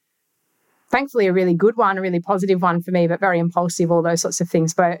there. Thankfully, a really good one, a really positive one for me, but very impulsive, all those sorts of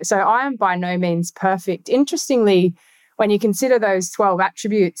things. So I am by no means perfect. Interestingly, when you consider those 12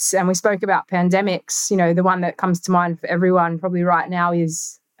 attributes, and we spoke about pandemics, the one that comes to mind for everyone probably right now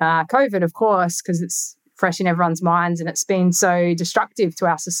is COVID, of course, because it's fresh in everyone's minds and it's been so destructive to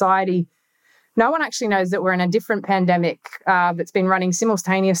our society. No one actually knows that we're in a different pandemic that's been running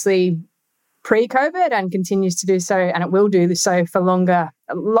simultaneously pre-COVID and continues to do so, and it will do so for longer,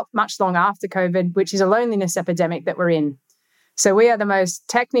 much long after COVID, which is a loneliness epidemic that we're in. So we are the most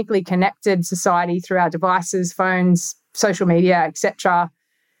technically connected society through our devices, phones, social media, etc.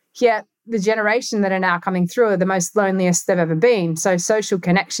 Yet the generation that are now coming through are the most loneliest they've ever been. So social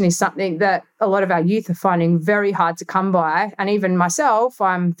connection is something that a lot of our youth are finding very hard to come by. And even myself,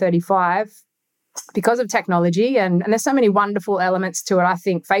 I'm 35, because of technology, and there's so many wonderful elements to it. I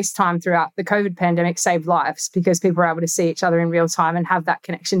think FaceTime throughout the COVID pandemic saved lives because people were able to see each other in real time and have that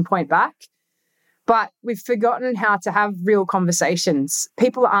connection point back. But we've forgotten how to have real conversations.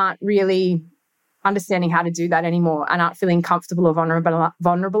 People aren't really understanding how to do that anymore and aren't feeling comfortable or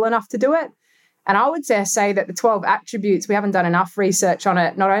vulnerable enough to do it. And I would say that the 12 attributes, we haven't done enough research on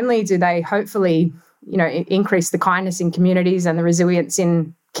it. Not only do they hopefully, increase the kindness in communities and the resilience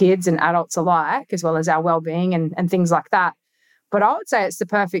in kids and adults alike, as well as our well-being and things like that, But I would say it's the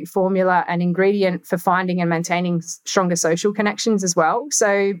perfect formula and ingredient for finding and maintaining stronger social connections as well.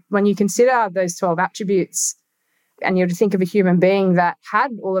 So when you consider those 12 attributes and you're to think of a human being that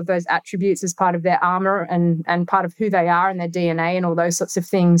had all of those attributes as part of their armor and part of who they are and their DNA and all those sorts of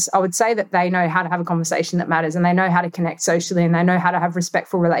things, I would say that they know how to have a conversation that matters, and they know how to connect socially, and they know how to have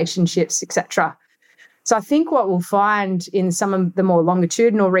respectful relationships, etc. So I think what we'll find in some of the more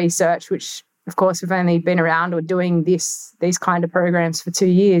longitudinal research, which of course we've only been around or doing these kind of programs for 2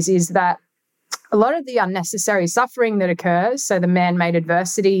 years, is that a lot of the unnecessary suffering that occurs, so the man-made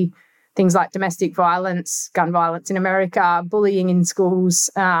adversity, things like domestic violence, gun violence in America, bullying in schools,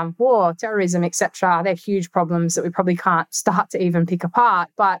 war, terrorism, etc., they're huge problems that we probably can't start to even pick apart.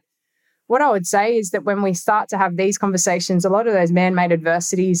 But what I would say is that when we start to have these conversations, a lot of those man-made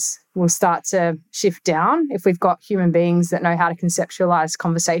adversities will start to shift down if we've got human beings that know how to conceptualize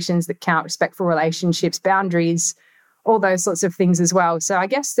conversations that count, respectful relationships, boundaries, all those sorts of things as well. So I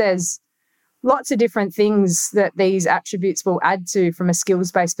guess there's lots of different things that these attributes will add to from a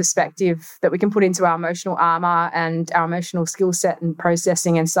skills-based perspective that we can put into our emotional armor and our emotional skill set and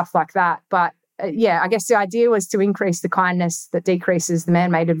processing and stuff like that. But I guess the idea was to increase the kindness that decreases the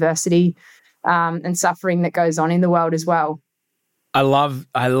man-made adversity and suffering that goes on in the world as well. I love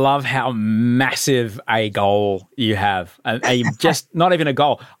how massive a goal you have. Just not even a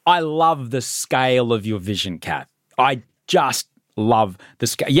goal. I love the scale of your vision, Kath. I just love the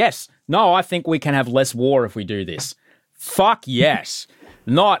scale. Yes. No, I think we can have less war if we do this. Fuck yes.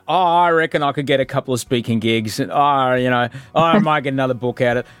 Not, I reckon I could get a couple of speaking gigs and, I might get another book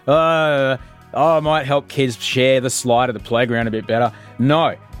out of it. I might help kids share the slide of the playground a bit better.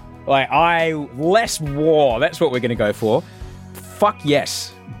 No. Less war. That's what we're going to go for. Fuck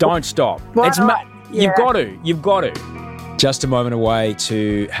yes. Don't stop. You've got to. Just a moment away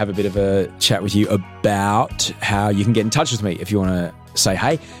to have a bit of a chat with you about how you can get in touch with me if you want to say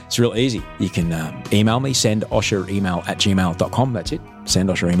hey. It's real easy. You can email me, send Osher email at gmail.com. That's it. Send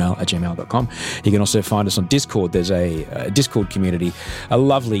Osher email at gmail.com. You can also find us on Discord. There's a Discord community, a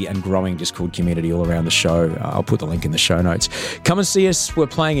lovely and growing Discord community all around the show. I'll put the link in the show notes. Come and see us. We're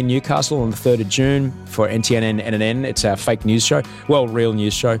playing in Newcastle on the 3rd of June for NTNN NNN. It's our fake news show. Well, real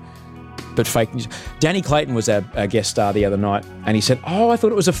news show, but fake news. Danny Clayton was our guest star the other night, and he said, I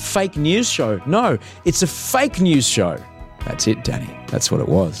thought it was a fake news show. No, it's a fake news show. That's it, Danny. That's what it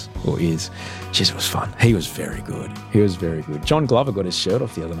was, or is. Jeez, it was fun. He was very good. John Glover got his shirt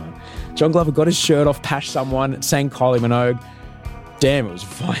off the other night. John Glover got his shirt off, pashed someone, sang Kylie Minogue. Damn, it was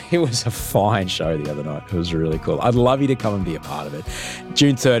fine. It was a fine show the other night. It was really cool. I'd love you to come and be a part of it.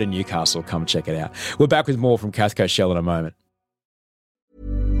 June 3rd in Newcastle. Come check it out. We're back with more from Kath Koschel in a moment.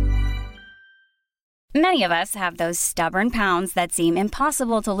 Many of us have those stubborn pounds that seem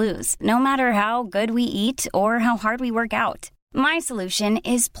impossible to lose, no matter how good we eat or how hard we work out. My solution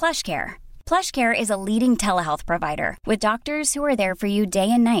is PlushCare. PlushCare is a leading telehealth provider with doctors who are there for you day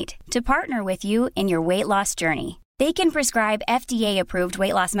and night to partner with you in your weight loss journey. They can prescribe FDA-approved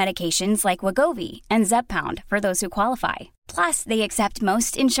weight loss medications like Wegovy and Zepbound for those who qualify. Plus, they accept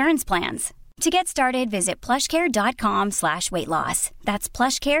most insurance plans. To get started, visit plushcare.com/weightloss. That's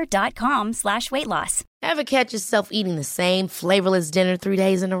plushcare.com/weightloss. Ever catch yourself eating the same flavorless dinner 3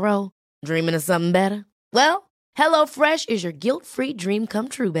 days in a row? Dreaming of something better? Well, HelloFresh is your guilt-free dream come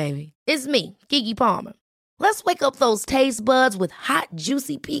true, baby. It's me, Keke Palmer. Let's wake up those taste buds with hot,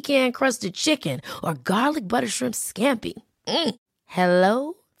 juicy pecan-crusted chicken or garlic butter shrimp scampi.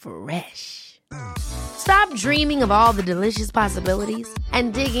 Hello Fresh. Stop dreaming of all the delicious possibilities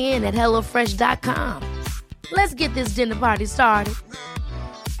and dig in at HelloFresh.com. Let's get this dinner party started.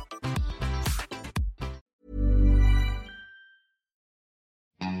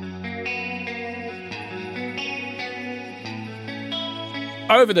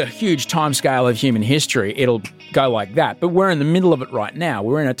 Over the huge timescale of human history, it'll go like that. But we're in the middle of it right now.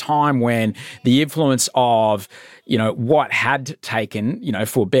 We're in a time when the influence of, what had taken,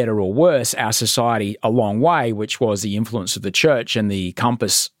 for better or worse, our society a long way, which was the influence of the church and the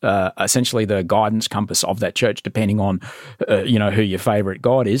compass, essentially the guidance compass of that church, depending on, who your favourite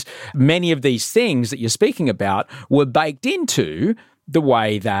God is. Many of these things that you're speaking about were baked into the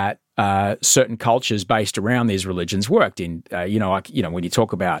way that certain cultures based around these religions worked in, when you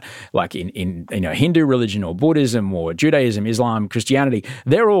talk about like in Hindu religion or Buddhism or Judaism, Islam, Christianity,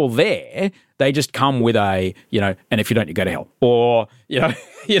 they're all there. They just come with and if you don't, you go to hell. Or,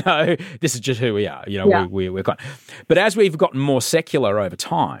 this is just who we are. We're kind of, but as we've gotten more secular over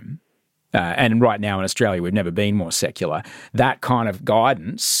time, and right now in Australia, we've never been more secular, that kind of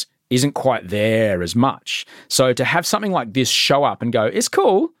guidance isn't quite there as much. So to have something like this show up and go, it's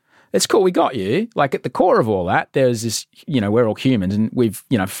cool, it's cool. We got you. Like at the core of all that, there's this, we're all humans and we've,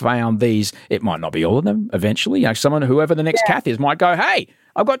 found these. It might not be all of them eventually. Whoever the next Kath is might go, hey,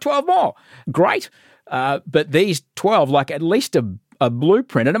 I've got 12 more. Great. But these 12, like at least a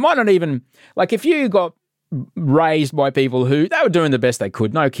blueprint. And it might not even, like if you got raised by people who they were doing the best they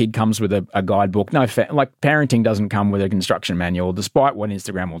could. No kid comes with a guidebook. Like parenting doesn't come with a construction manual, despite what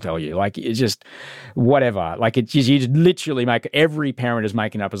Instagram will tell you. Like it's just whatever. Like it's just, you just literally every parent is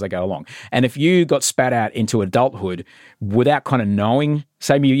making up as they go along. And if you got spat out into adulthood without kind of knowing,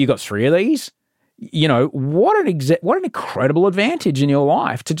 say you got 3 of these, what an incredible advantage in your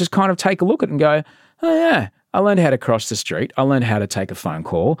life to just kind of take a look at it and go, oh yeah, I learned how to cross the street. I learned how to take a phone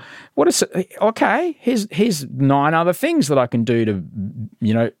call. Here's 9 other things that I can do to,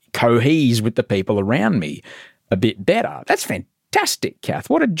 cohese with the people around me a bit better. That's fantastic, Kath.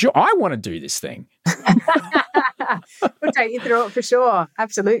 What a joy. I want to do this thing. We'll take you through it for sure.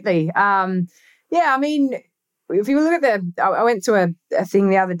 Absolutely. I mean, if you look at I went to a thing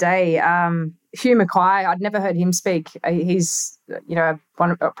the other day, Hugh Mackay, I'd never heard him speak. He's,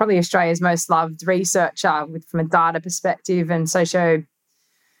 probably Australia's most loved researcher from a data perspective and socio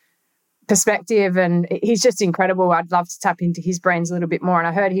perspective, and he's just incredible. I'd love to tap into his brains a little bit more. And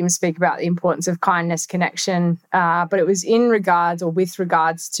I heard him speak about the importance of kindness, connection, but it was with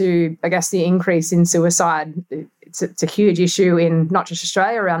regards to, I guess, the increase in suicide. It's a huge issue in not just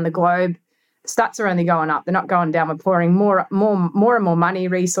Australia, around the globe. Stats are only going up. They're not going down. We're pouring more and more money,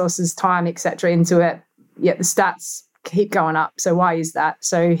 resources, time, etc. into it. Yet the stats keep going up. So why is that?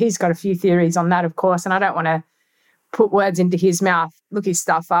 So he's got a few theories on that, of course, and I don't want to put words into his mouth, look his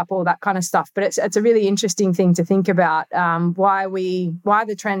stuff up, all that kind of stuff. But it's a really interesting thing to think about, why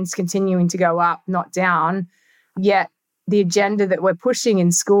the trend's continuing to go up, not down, yet the agenda that we're pushing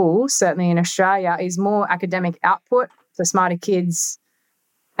in schools, certainly in Australia, is more academic output, so smarter kids,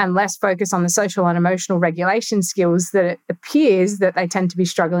 and less focus on the social and emotional regulation skills that it appears that they tend to be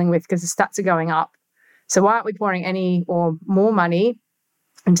struggling with because the stats are going up. So why aren't we pouring any or more money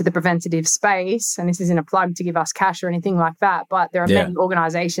into the preventative space? And this isn't a plug to give us cash or anything like that, but there are many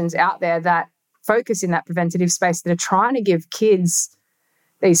organisations out there that focus in that preventative space that are trying to give kids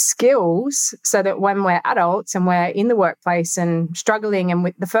these skills so that when we're adults and we're in the workplace and struggling,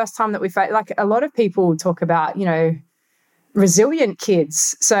 and the first time that we face, like a lot of people talk about, resilient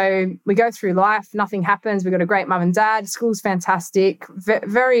kids. So we go through life, nothing happens. We've got a great mum and dad, school's fantastic,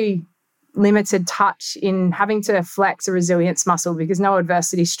 very limited touch in having to flex a resilience muscle because no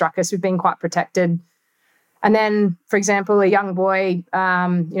adversity struck us. We've been quite protected. And then, for example, a young boy,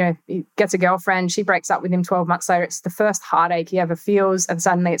 he gets a girlfriend, she breaks up with him 12 months later. It's the first heartache he ever feels, and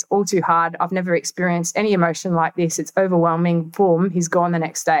suddenly it's all too hard. I've never experienced any emotion like this. It's overwhelming. Boom, he's gone the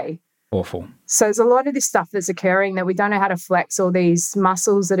next day. Awful. So there's a lot of this stuff that's occurring that we don't know how to flex, all these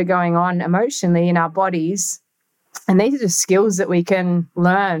muscles that are going on emotionally in our bodies. And these are just skills that we can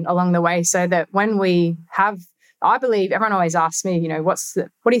learn along the way so that when we have, I believe everyone always asks me, what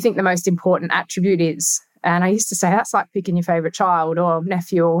do you think the most important attribute is? And I used to say, that's like picking your favorite child or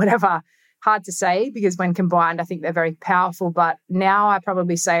nephew or whatever. Hard to say because when combined, I think they're very powerful. But now I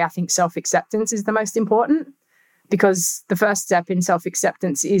probably say I think self-acceptance is the most important. Because the first step in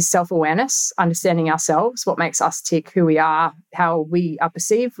self-acceptance is self-awareness, understanding ourselves, what makes us tick, who we are, how we are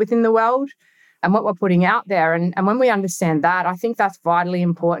perceived within the world, and what we're putting out there. And when we understand that, I think that's vitally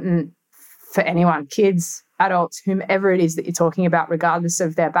important for anyone, kids, adults, whomever it is that you're talking about, regardless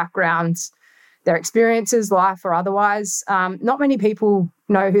of their backgrounds, their experiences, life or otherwise. Not many people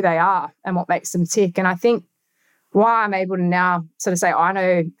know who they are and what makes them tick. And I think why I'm able to now sort of say I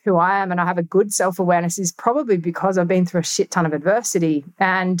know who I am and I have a good self-awareness is probably because I've been through a shit ton of adversity.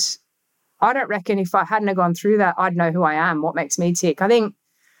 And I don't reckon if I hadn't have gone through that, I'd know who I am, what makes me tick. I think,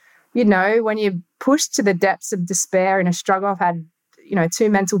 when you're pushed to the depths of despair in a struggle, I've had, 2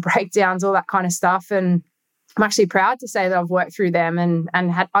 mental breakdowns, all that kind of stuff. And I'm actually proud to say that I've worked through them and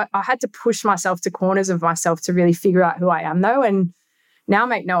I had to push myself to corners of myself to really figure out who I am though. And now I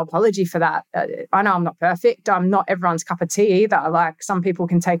make no apology for that. I know I'm not perfect. I'm not everyone's cup of tea either. Like some people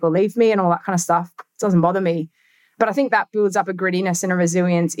can take or leave me and all that kind of stuff. It doesn't bother me. But I think that builds up a grittiness and a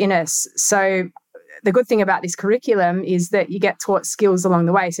resilience in us. So the good thing about this curriculum is that you get taught skills along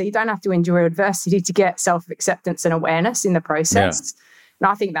the way. So you don't have to endure adversity to get self-acceptance and awareness in the process. Yeah.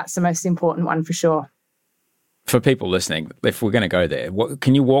 And I think that's the most important one for sure. For people listening, if we're going to go there,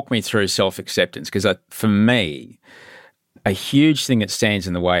 can you walk me through self-acceptance? Because for me, a huge thing that stands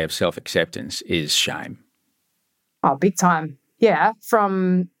in the way of self-acceptance is shame. Oh, big time. Yeah,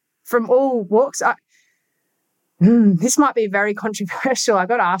 from all walks. This might be very controversial. I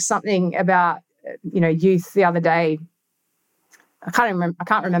got asked something about, youth the other day. I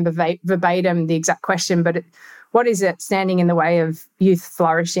can't remember verbatim the exact question, but what is it standing in the way of youth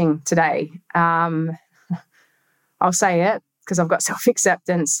flourishing today? I'll say it because I've got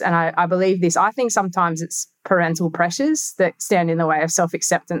self-acceptance, and I believe this. I think sometimes it's parental pressures that stand in the way of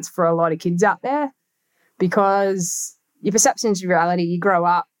self-acceptance for a lot of kids out there, because your perceptions of reality, you grow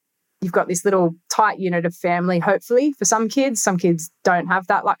up, you've got this little tight unit of family, hopefully, for some kids. Some kids don't have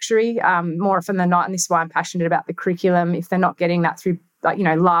that luxury more often than not, and this is why I'm passionate about the curriculum. If they're not getting that through,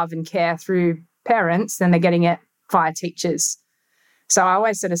 love and care through parents, then they're getting it via teachers. So I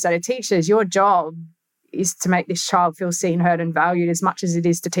always sort of say to teachers, your job is to make this child feel seen, heard and valued as much as it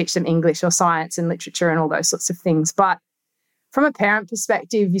is to teach them English or science and literature and all those sorts of things. But from a parent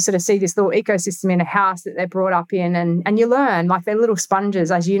perspective, you sort of see this little ecosystem in a house that they're brought up in, and you learn, like they're little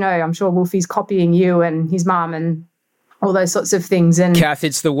sponges. As you know, I'm sure Wolfie's copying you and his mum and all those sorts of things. And Kath,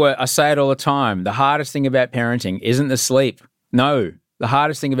 it's the word. I say it all the time. The hardest thing about parenting isn't the sleep. No, the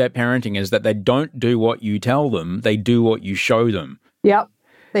hardest thing about parenting is that they don't do what you tell them. They do what you show them. Yep.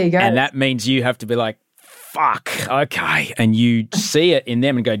 There you go. And that means you have to be like, fuck, okay. And you see it in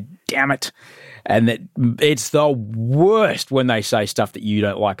them and go, damn it. And that it's the worst when they say stuff that you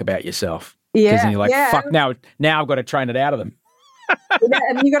don't like about yourself. Yeah. Because then you're like, fuck, now I've got to train it out of them.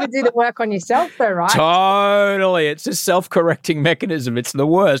 And you got to do the work on yourself though, right? Totally. It's a self-correcting mechanism. It's the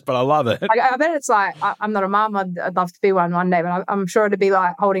worst, but I love it. I bet it's like, I'm not a mum. I'd love to be one day, but I'm sure it'd be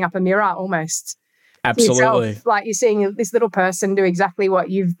like holding up a mirror almost. Absolutely. Like you're seeing this little person do exactly what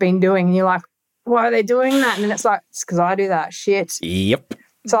you've been doing, and you're like, why are they doing that? And then it's like, it's because I do that shit. Yep.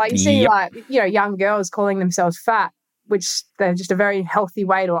 So like you see young girls calling themselves fat, which they're just a very healthy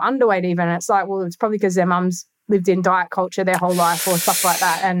weight or underweight even. And it's like, well, it's probably because their mum's lived in diet culture their whole life or stuff like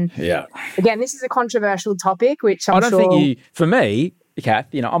that. And again, this is a controversial topic, which I don't think for me,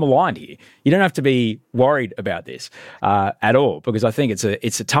 Kath, I'm aligned here. You don't have to be worried about this at all, because I think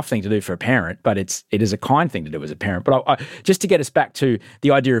it's a tough thing to do for a parent, but it is a kind thing to do as a parent. But I just to get us back to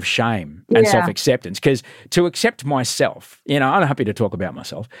the idea of shame and self-acceptance, because to accept myself, I'm happy to talk about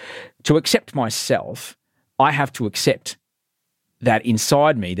myself. To accept myself, I have to accept that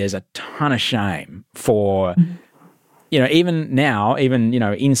inside me there's a ton of shame for, even now,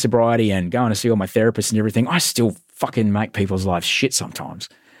 in sobriety and going to see all my therapists and everything, I still fucking make people's lives shit sometimes.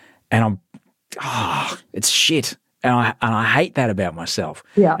 And it's shit. And I hate that about myself.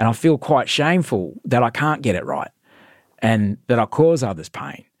 Yeah. And I feel quite shameful that I can't get it right and that I cause others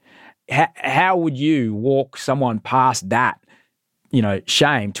pain. How would you walk someone past that,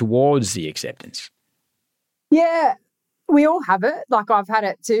 shame towards the acceptance? Yeah, we all have it. Like I've had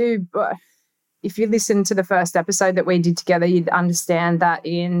it too. But if you listen to the first episode that we did together, you'd understand that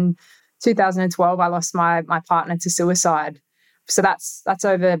in 2012, I lost my partner to suicide. So that's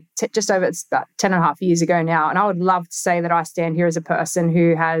just over it's about 10 and a half years ago now. And I would love to say that I stand here as a person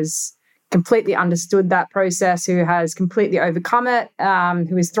who has completely understood that process, who has completely overcome it,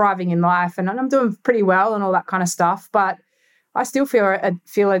 who is thriving in life. And I'm doing pretty well and all that kind of stuff. But I still feel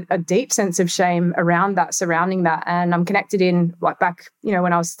a deep sense of shame around that, surrounding that. And I'm connected in, like back,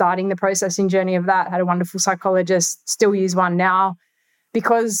 when I was starting the processing journey of that, had a wonderful psychologist, still use one now,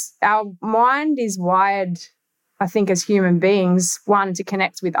 because our mind is wired, I think, as human beings, one, to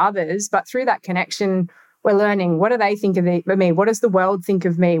connect with others, but through that connection, we're learning, what do they think of me? What does the world think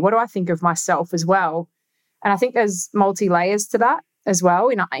of me? What do I think of myself as well? And I think there's multi-layers to that as well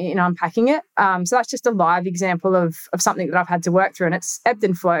in unpacking it. So that's just a live example of something that I've had to work through, and it's ebbed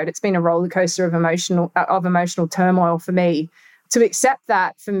and flowed. It's been a roller coaster of emotional turmoil for me. To accept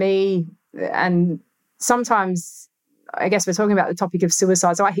that for me, and sometimes, I guess we're talking about the topic of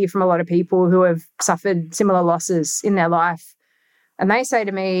suicide. So I hear from a lot of people who have suffered similar losses in their life, and they say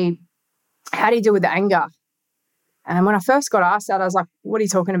to me, how do you deal with the anger? And when I first got asked that, I was like, what are you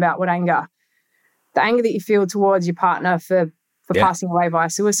talking about? What anger? The anger that you feel towards your partner for passing away via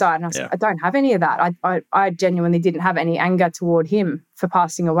suicide. And I said, I don't have any of that. I genuinely didn't have any anger toward him for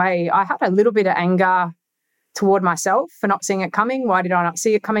passing away. I had a little bit of anger toward myself for not seeing it coming. Why did I not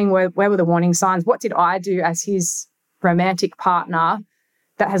see it coming? Where were the warning signs? What did I do as his romantic partner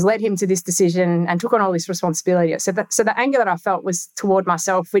that has led him to this decision and took on all this responsibility? So the anger that I felt was toward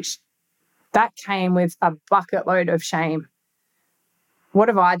myself, which that came with a bucket load of shame. What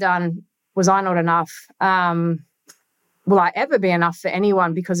have I done? Was I not enough? Will I ever be enough for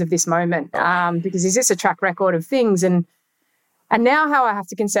anyone because of this moment? Because is this a track record of things? And now how I have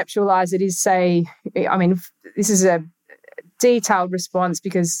to conceptualize it is this is a detailed response,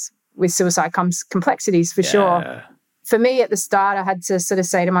 because with suicide comes complexities for sure. For me at the start, I had to sort of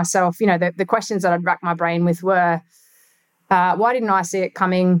say to myself, the questions that I'd rack my brain with were, why didn't I see it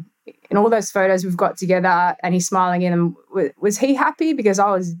coming? in all those photos we've got together and he's smiling in them, was he happy? Because I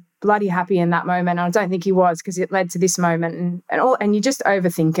was bloody happy in that moment. And I don't think he was, because it led to this moment, and you just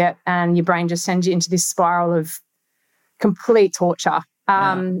overthink it and your brain just sends you into this spiral of complete torture.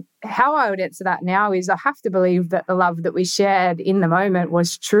 How I would answer that now is I have to believe that the love that we shared in the moment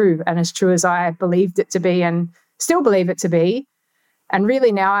was true, and as true as I believed it to be and still believe it to be. And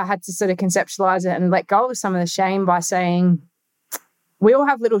really now I had to sort of conceptualize it and let go of some of the shame by saying, we all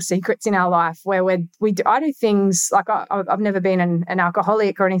have little secrets in our life where I do things like I've never been an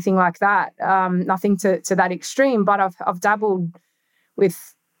alcoholic or anything like that, nothing to that extreme, but I've dabbled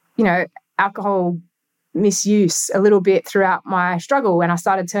with, alcohol misuse a little bit throughout my struggle when I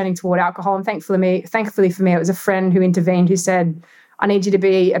started turning toward alcohol. And thankfully for me, it was a friend who intervened who said, I need you to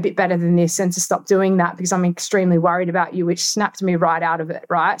be a bit better than this and to stop doing that because I'm extremely worried about you, which snapped me right out of it,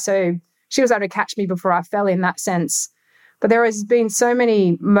 right? So she was able to catch me before I fell in that sense. But there has been so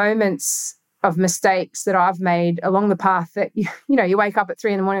many moments of mistakes that I've made along the path that, you wake up at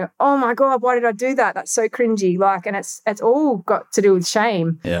 3 a.m, oh my God, why did I do that? That's so cringy. And it's all got to do with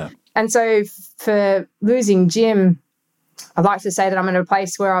shame. Yeah. And so for losing Jim, I'd like to say that I'm in a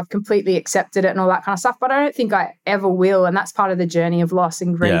place where I've completely accepted it and all that kind of stuff, but I don't think I ever will. And that's part of the journey of loss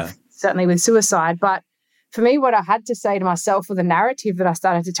and grief, certainly with suicide. But for me, what I had to say to myself, or the narrative that I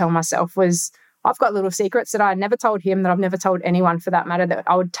started to tell myself, was I've got little secrets that I never told him, that I've never told anyone for that matter, that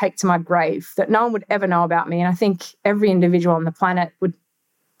I would take to my grave, that no one would ever know about me. And I think every individual on the planet would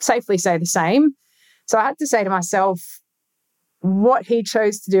safely say the same. So I had to say to myself, what he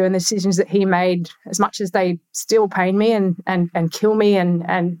chose to do and the decisions that he made, as much as they still pain me and kill me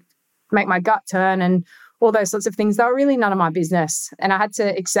and make my gut turn and all those sorts of things, they were really none of my business. And I had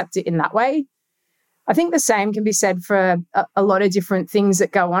to accept it in that way. I think the same can be said for a lot of different things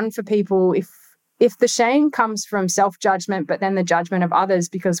that go on for people. If the shame comes from self-judgment, but then the judgment of others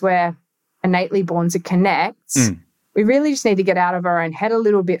because we're innately born to connect, we really just need to get out of our own head a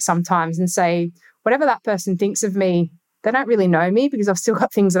little bit sometimes and say, whatever that person thinks of me, they don't really know me because I've still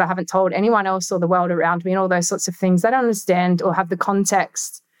got things that I haven't told anyone else or the world around me and all those sorts of things. They don't understand or have the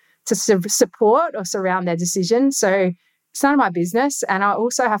context to support or surround their decision. So it's none of my business. And I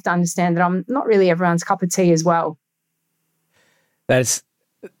also have to understand that I'm not really everyone's cup of tea as well. That's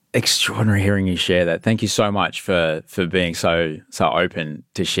extraordinary hearing you share that. Thank you so much for being so open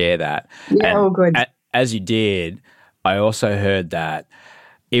to share that. Yeah, all good. As you did, I also heard that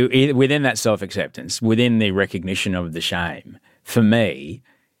within that self-acceptance, within the recognition of the shame, for me,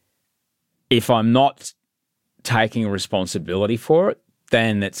 if I'm not taking responsibility for it,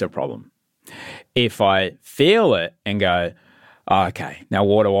 then it's a problem. If I feel it and go, oh, okay, now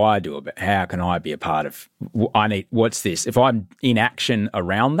what do I do about it? How can I be a part of, what's this? If I'm in action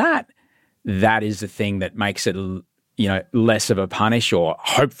around that, that is the thing that makes it, less of a punish, or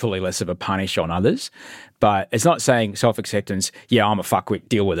hopefully less of a punish on others. But it's not saying self-acceptance, yeah, I'm a fuckwit,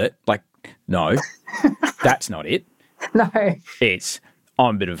 deal with it. Like, no, that's not it. No. It's,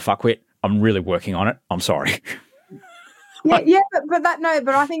 I'm a bit of a fuckwit, I'm really working on it, I'm sorry. But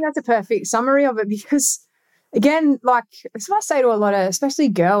I think that's a perfect summary of it, because again, that's what I say to a lot of, especially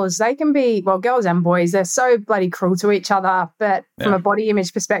girls, they can be, girls and boys, they're so bloody cruel to each other. But from a body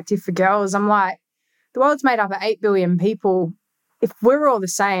image perspective for girls, I'm like, the world's made up of 8 billion people. If we're all the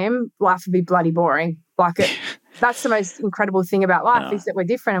same, life would be bloody boring. That's the most incredible thing about life, is that we're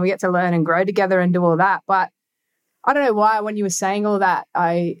different and we get to learn and grow together and do all that. But I don't know why, when you were saying all that,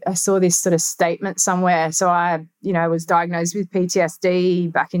 I saw this sort of statement somewhere. So I, was diagnosed with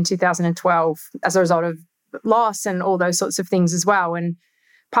PTSD back in 2012 as a result of loss and all those sorts of things as well. And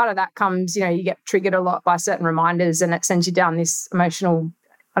part of that comes, you get triggered a lot by certain reminders, and it sends you down this emotional,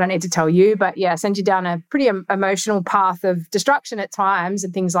 I don't need to tell you, but sends you down a pretty emotional path of destruction at times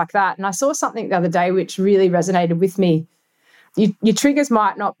and things like that. And I saw something the other day which really resonated with me. Your triggers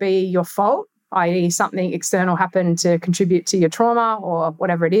might not be your fault, i.e. something external happened to contribute to your trauma or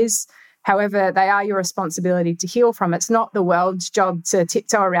whatever it is. However, they are your responsibility to heal from. It's not the world's job to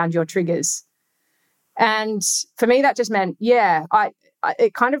tiptoe around your triggers. And for me, that just meant,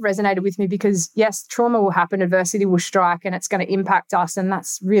 it kind of resonated with me because, yes, trauma will happen, adversity will strike, and it's going to impact us, and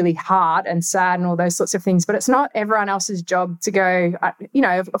that's really hard and sad and all those sorts of things. But it's not everyone else's job to go,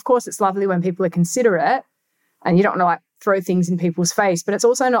 of course it's lovely when people are considerate and you don't want to throw things in people's face, but it's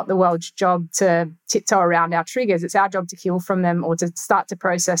also not the world's job to tiptoe around our triggers. It's our job to heal from them or to start to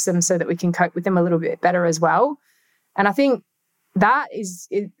process them so that we can cope with them a little bit better as well. And I think that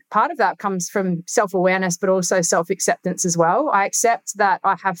part of that comes from self-awareness, but also self-acceptance as well. I accept that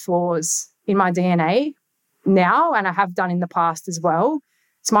I have flaws in my DNA now, and I have done in the past as well.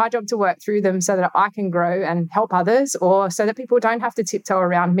 It's my job to work through them so that I can grow and help others, or so that people don't have to tiptoe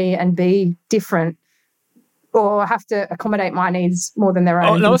around me and be different or have to accommodate my needs more than their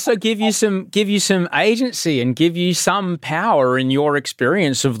own. And also give you some agency and give you some power in your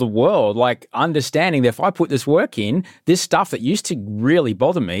experience of the world, like understanding that if I put this work in, this stuff that used to really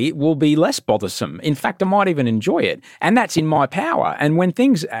bother me will be less bothersome. In fact, I might even enjoy it. And that's in my power. And when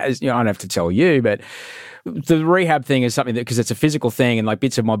things, as you know, I don't have to tell you, but the rehab thing is something that, because it's a physical thing and like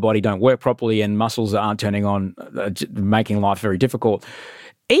bits of my body don't work properly and muscles aren't turning on, making life very difficult.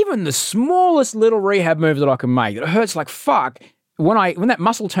 Even the smallest little rehab move that I can make, it hurts like fuck. When that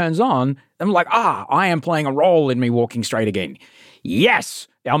muscle turns on, I'm like, I am playing a role in me walking straight again. Yes,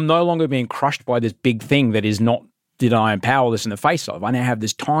 I'm no longer being crushed by this big thing that is not, did I am powerless in the face of. I now have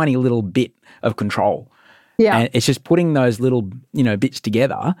this tiny little bit of control. Yeah. And it's just putting those little, bits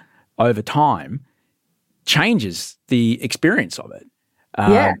together over time changes the experience of it.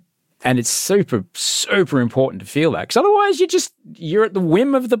 Yeah. And it's super, super important to feel that, because otherwise you're at the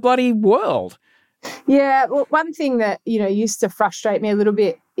whim of the bloody world. Yeah. Well, one thing that, used to frustrate me a little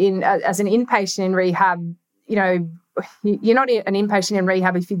bit as an inpatient in rehab, you're not an inpatient in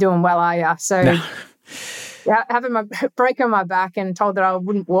rehab if you're doing well, are you? So yeah, having my break on my back and told that I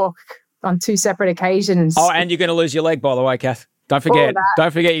wouldn't walk on 2 separate occasions. Oh, and you're going to lose your leg, by the way, Kath. Don't forget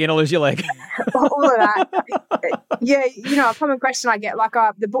you're going to lose your leg. All of that. Yeah, a common question I get, like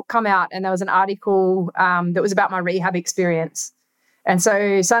the book come out and there was an article that was about my rehab experience. And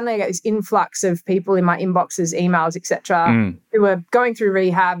so suddenly I get this influx of people in my inboxes, emails, etc., who are going through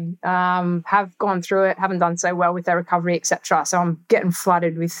rehab, have gone through it, haven't done so well with their recovery, etc. So I'm getting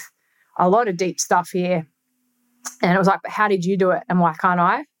flooded with a lot of deep stuff here. And it was like, but how did you do it? And why can't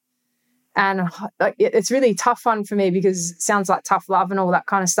I? And it's really tough one for me because it sounds like tough love and all that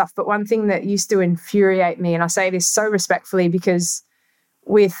kind of stuff. But one thing that used to infuriate me, and I say this so respectfully, because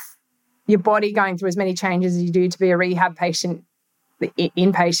with your body going through as many changes as you do to be a rehab patient,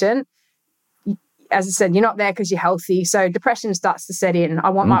 inpatient, as I said, you're not there because you're healthy. So depression starts to set in. I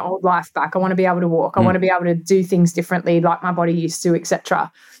want my old life back. I want to be able to walk. I want to be able to do things differently like my body used to,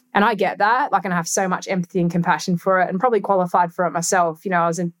 etc. And I get that, and I have so much empathy and compassion for it, and probably qualified for it myself. I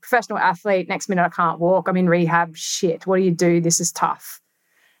was a professional athlete. Next minute I can't walk. I'm in rehab. Shit, what do you do? This is tough.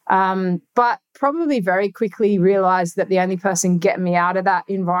 But probably very quickly realized that the only person getting me out of that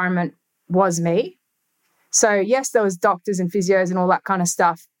environment was me. So yes, there was doctors and physios and all that kind of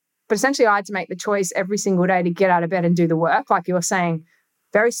stuff. But essentially I had to make the choice every single day to get out of bed and do the work, like you were saying,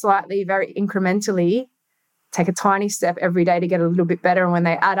 very slightly, very incrementally. Take a tiny step every day to get a little bit better. And when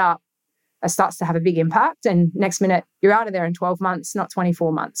they add up, it starts to have a big impact. And next minute, you're out of there in 12 months, not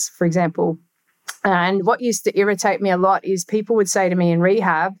 24 months, for example. And what used to irritate me a lot is people would say to me in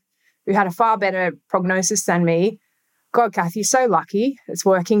rehab, who had a far better prognosis than me, God, Kath, you're so lucky. It's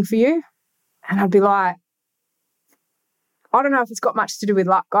working for you. And I'd be like, I don't know if it's got much to do with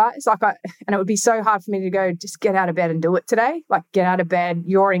luck, guys. And it would be so hard for me to go, just get out of bed and do it today. Like, get out of bed.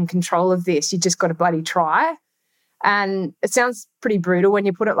 You're in control of this. You just got to bloody try. And it sounds pretty brutal when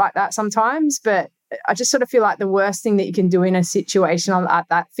you put it like that sometimes, but I just sort of feel like the worst thing that you can do in a situation like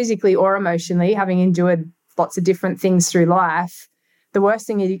that, physically or emotionally, having endured lots of different things through life, the worst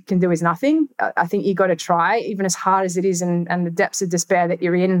thing you can do is nothing. I think you got to try, even as hard as it is and the depths of despair that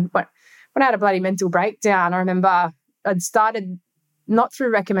you're in. But when I had a bloody mental breakdown, I remember I'd started, not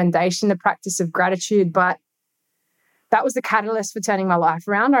through recommendation, the practice of gratitude, but that was the catalyst for turning my life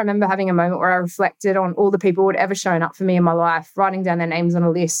around. I remember having a moment where I reflected on all the people who had ever shown up for me in my life, writing down their names on a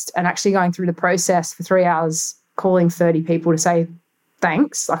list and actually going through the process for 3 hours, calling 30 people to say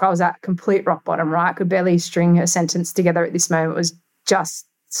thanks. Like, I was at complete rock bottom, right? I could barely string a sentence together at this moment. It was just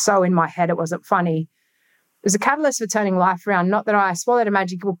so in my head, it wasn't funny. It was a catalyst for turning life around. Not that I swallowed a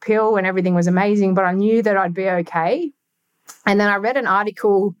magical pill and everything was amazing, but I knew that I'd be okay. And then I read an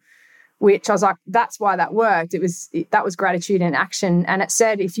article which I was like, that's why that worked. That was gratitude in action. And it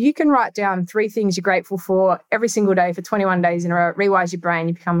said, if you can write down 3 things you're grateful for every single day for 21 days in a row, it rewires your brain,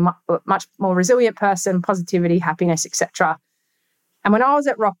 you become a much more resilient person, positivity, happiness, etc. And when I was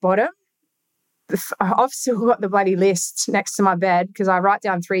at rock bottom, I've still got the bloody list next to my bed because I write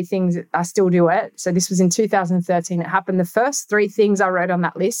down 3 things. I still do it. So this was in 2013. It happened. The first 3 things I wrote on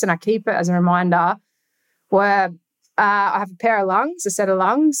that list, and I keep it as a reminder, were I have a pair of lungs, a set of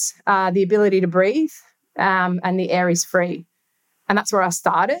lungs, the ability to breathe, and the air is free. And that's where I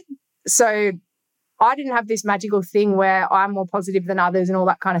started. So I didn't have this magical thing where I'm more positive than others and all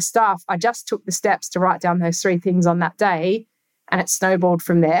that kind of stuff. I just took the steps to write down those 3 things on that day, and it snowballed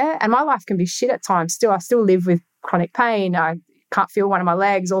from there. And my life can be shit at times still. I still live with chronic pain. I can't feel one of my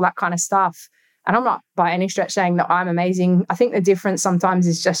legs, all that kind of stuff. And I'm not by any stretch saying that I'm amazing. I think the difference sometimes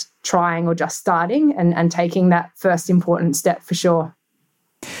is just trying or just starting and taking that first important step for sure.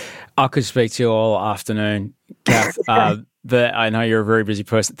 I could speak to you all afternoon, Kath. I know you're a very busy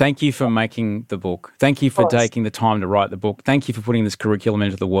person. Thank you for making the book. Thank you for taking the time to write the book. Thank you for putting this curriculum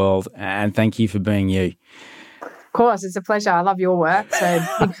into the world. And thank you for being you. Of course, it's a pleasure. I love your work, so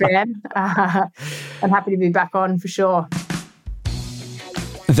big fan. I'm happy to be back on for sure.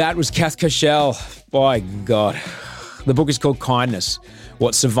 That was Kath Koschel. By God. The book is called Kindness: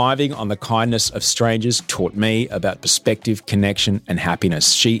 What Surviving on the Kindness of Strangers Taught Me About Perspective, Connection and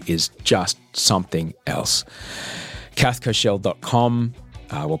Happiness. She is just something else. KathKoschel.com.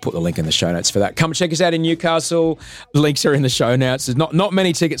 We'll put the link in the show notes for that. Come and check us out in Newcastle. Links are in the show notes. There's not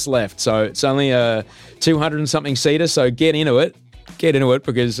many tickets left, so it's only a 200 and something seater, so get into it. Get into it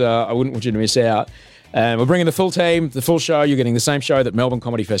because I wouldn't want you to miss out. And we're bringing the full team, the full show. You're getting the same show that Melbourne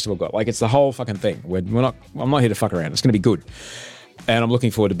Comedy Festival got. Like, it's the whole fucking thing. I'm not here to fuck around. It's going to be good. And I'm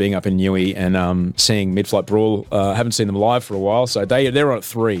looking forward to being up in Newey and seeing Mid-Flight Brawl. I haven't seen them live for a while, so they're on at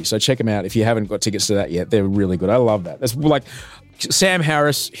 3. So check them out if you haven't got tickets to that yet. They're really good. I love that. That's like Sam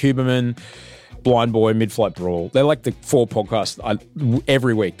Harris, Huberman, Blind Boy, Mid-Flight Brawl. They're like the 4 podcasts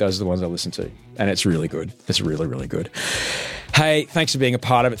every week. Those are the ones I listen to. And it's really good. It's really, really good. Hey, thanks for being a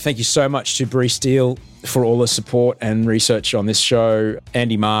part of it. Thank you so much to Bree Steele for all the support and research on this show.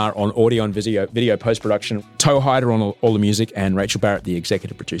 Andy Marr on audio and video post-production. Toe Hyder on all the music. And Rachel Barrett, the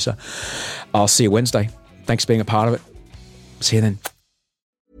executive producer. I'll see you Wednesday. Thanks for being a part of it. See you then.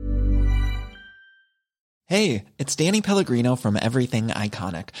 Hey, it's Danny Pellegrino from Everything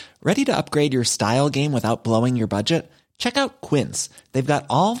Iconic. Ready to upgrade your style game without blowing your budget? Check out Quince. They've got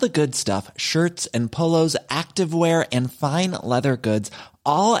all the good stuff, shirts and polos, activewear, and fine leather goods,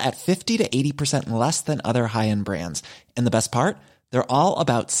 all at 50 to 80% less than other high-end brands. And the best part? They're all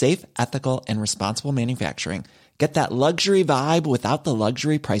about safe, ethical, and responsible manufacturing. Get that luxury vibe without the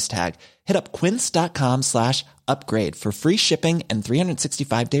luxury price tag. Hit up quince.com/upgrade for free shipping and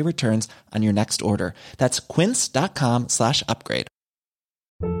 365-day returns on your next order. That's quince.com/upgrade.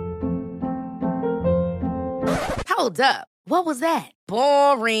 Hold up. What was that?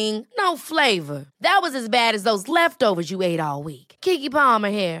 Boring. No flavor. That was as bad as those leftovers you ate all week. Keke Palmer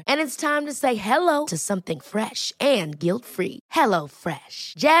here. And it's time to say hello to something fresh and guilt-free. Hello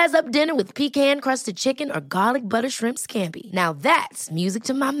Fresh. Jazz up dinner with pecan-crusted chicken or garlic butter shrimp scampi. Now that's music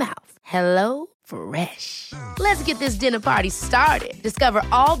to my mouth. Hello Fresh. Let's get this dinner party started. Discover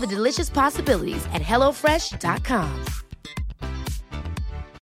all the delicious possibilities at HelloFresh.com.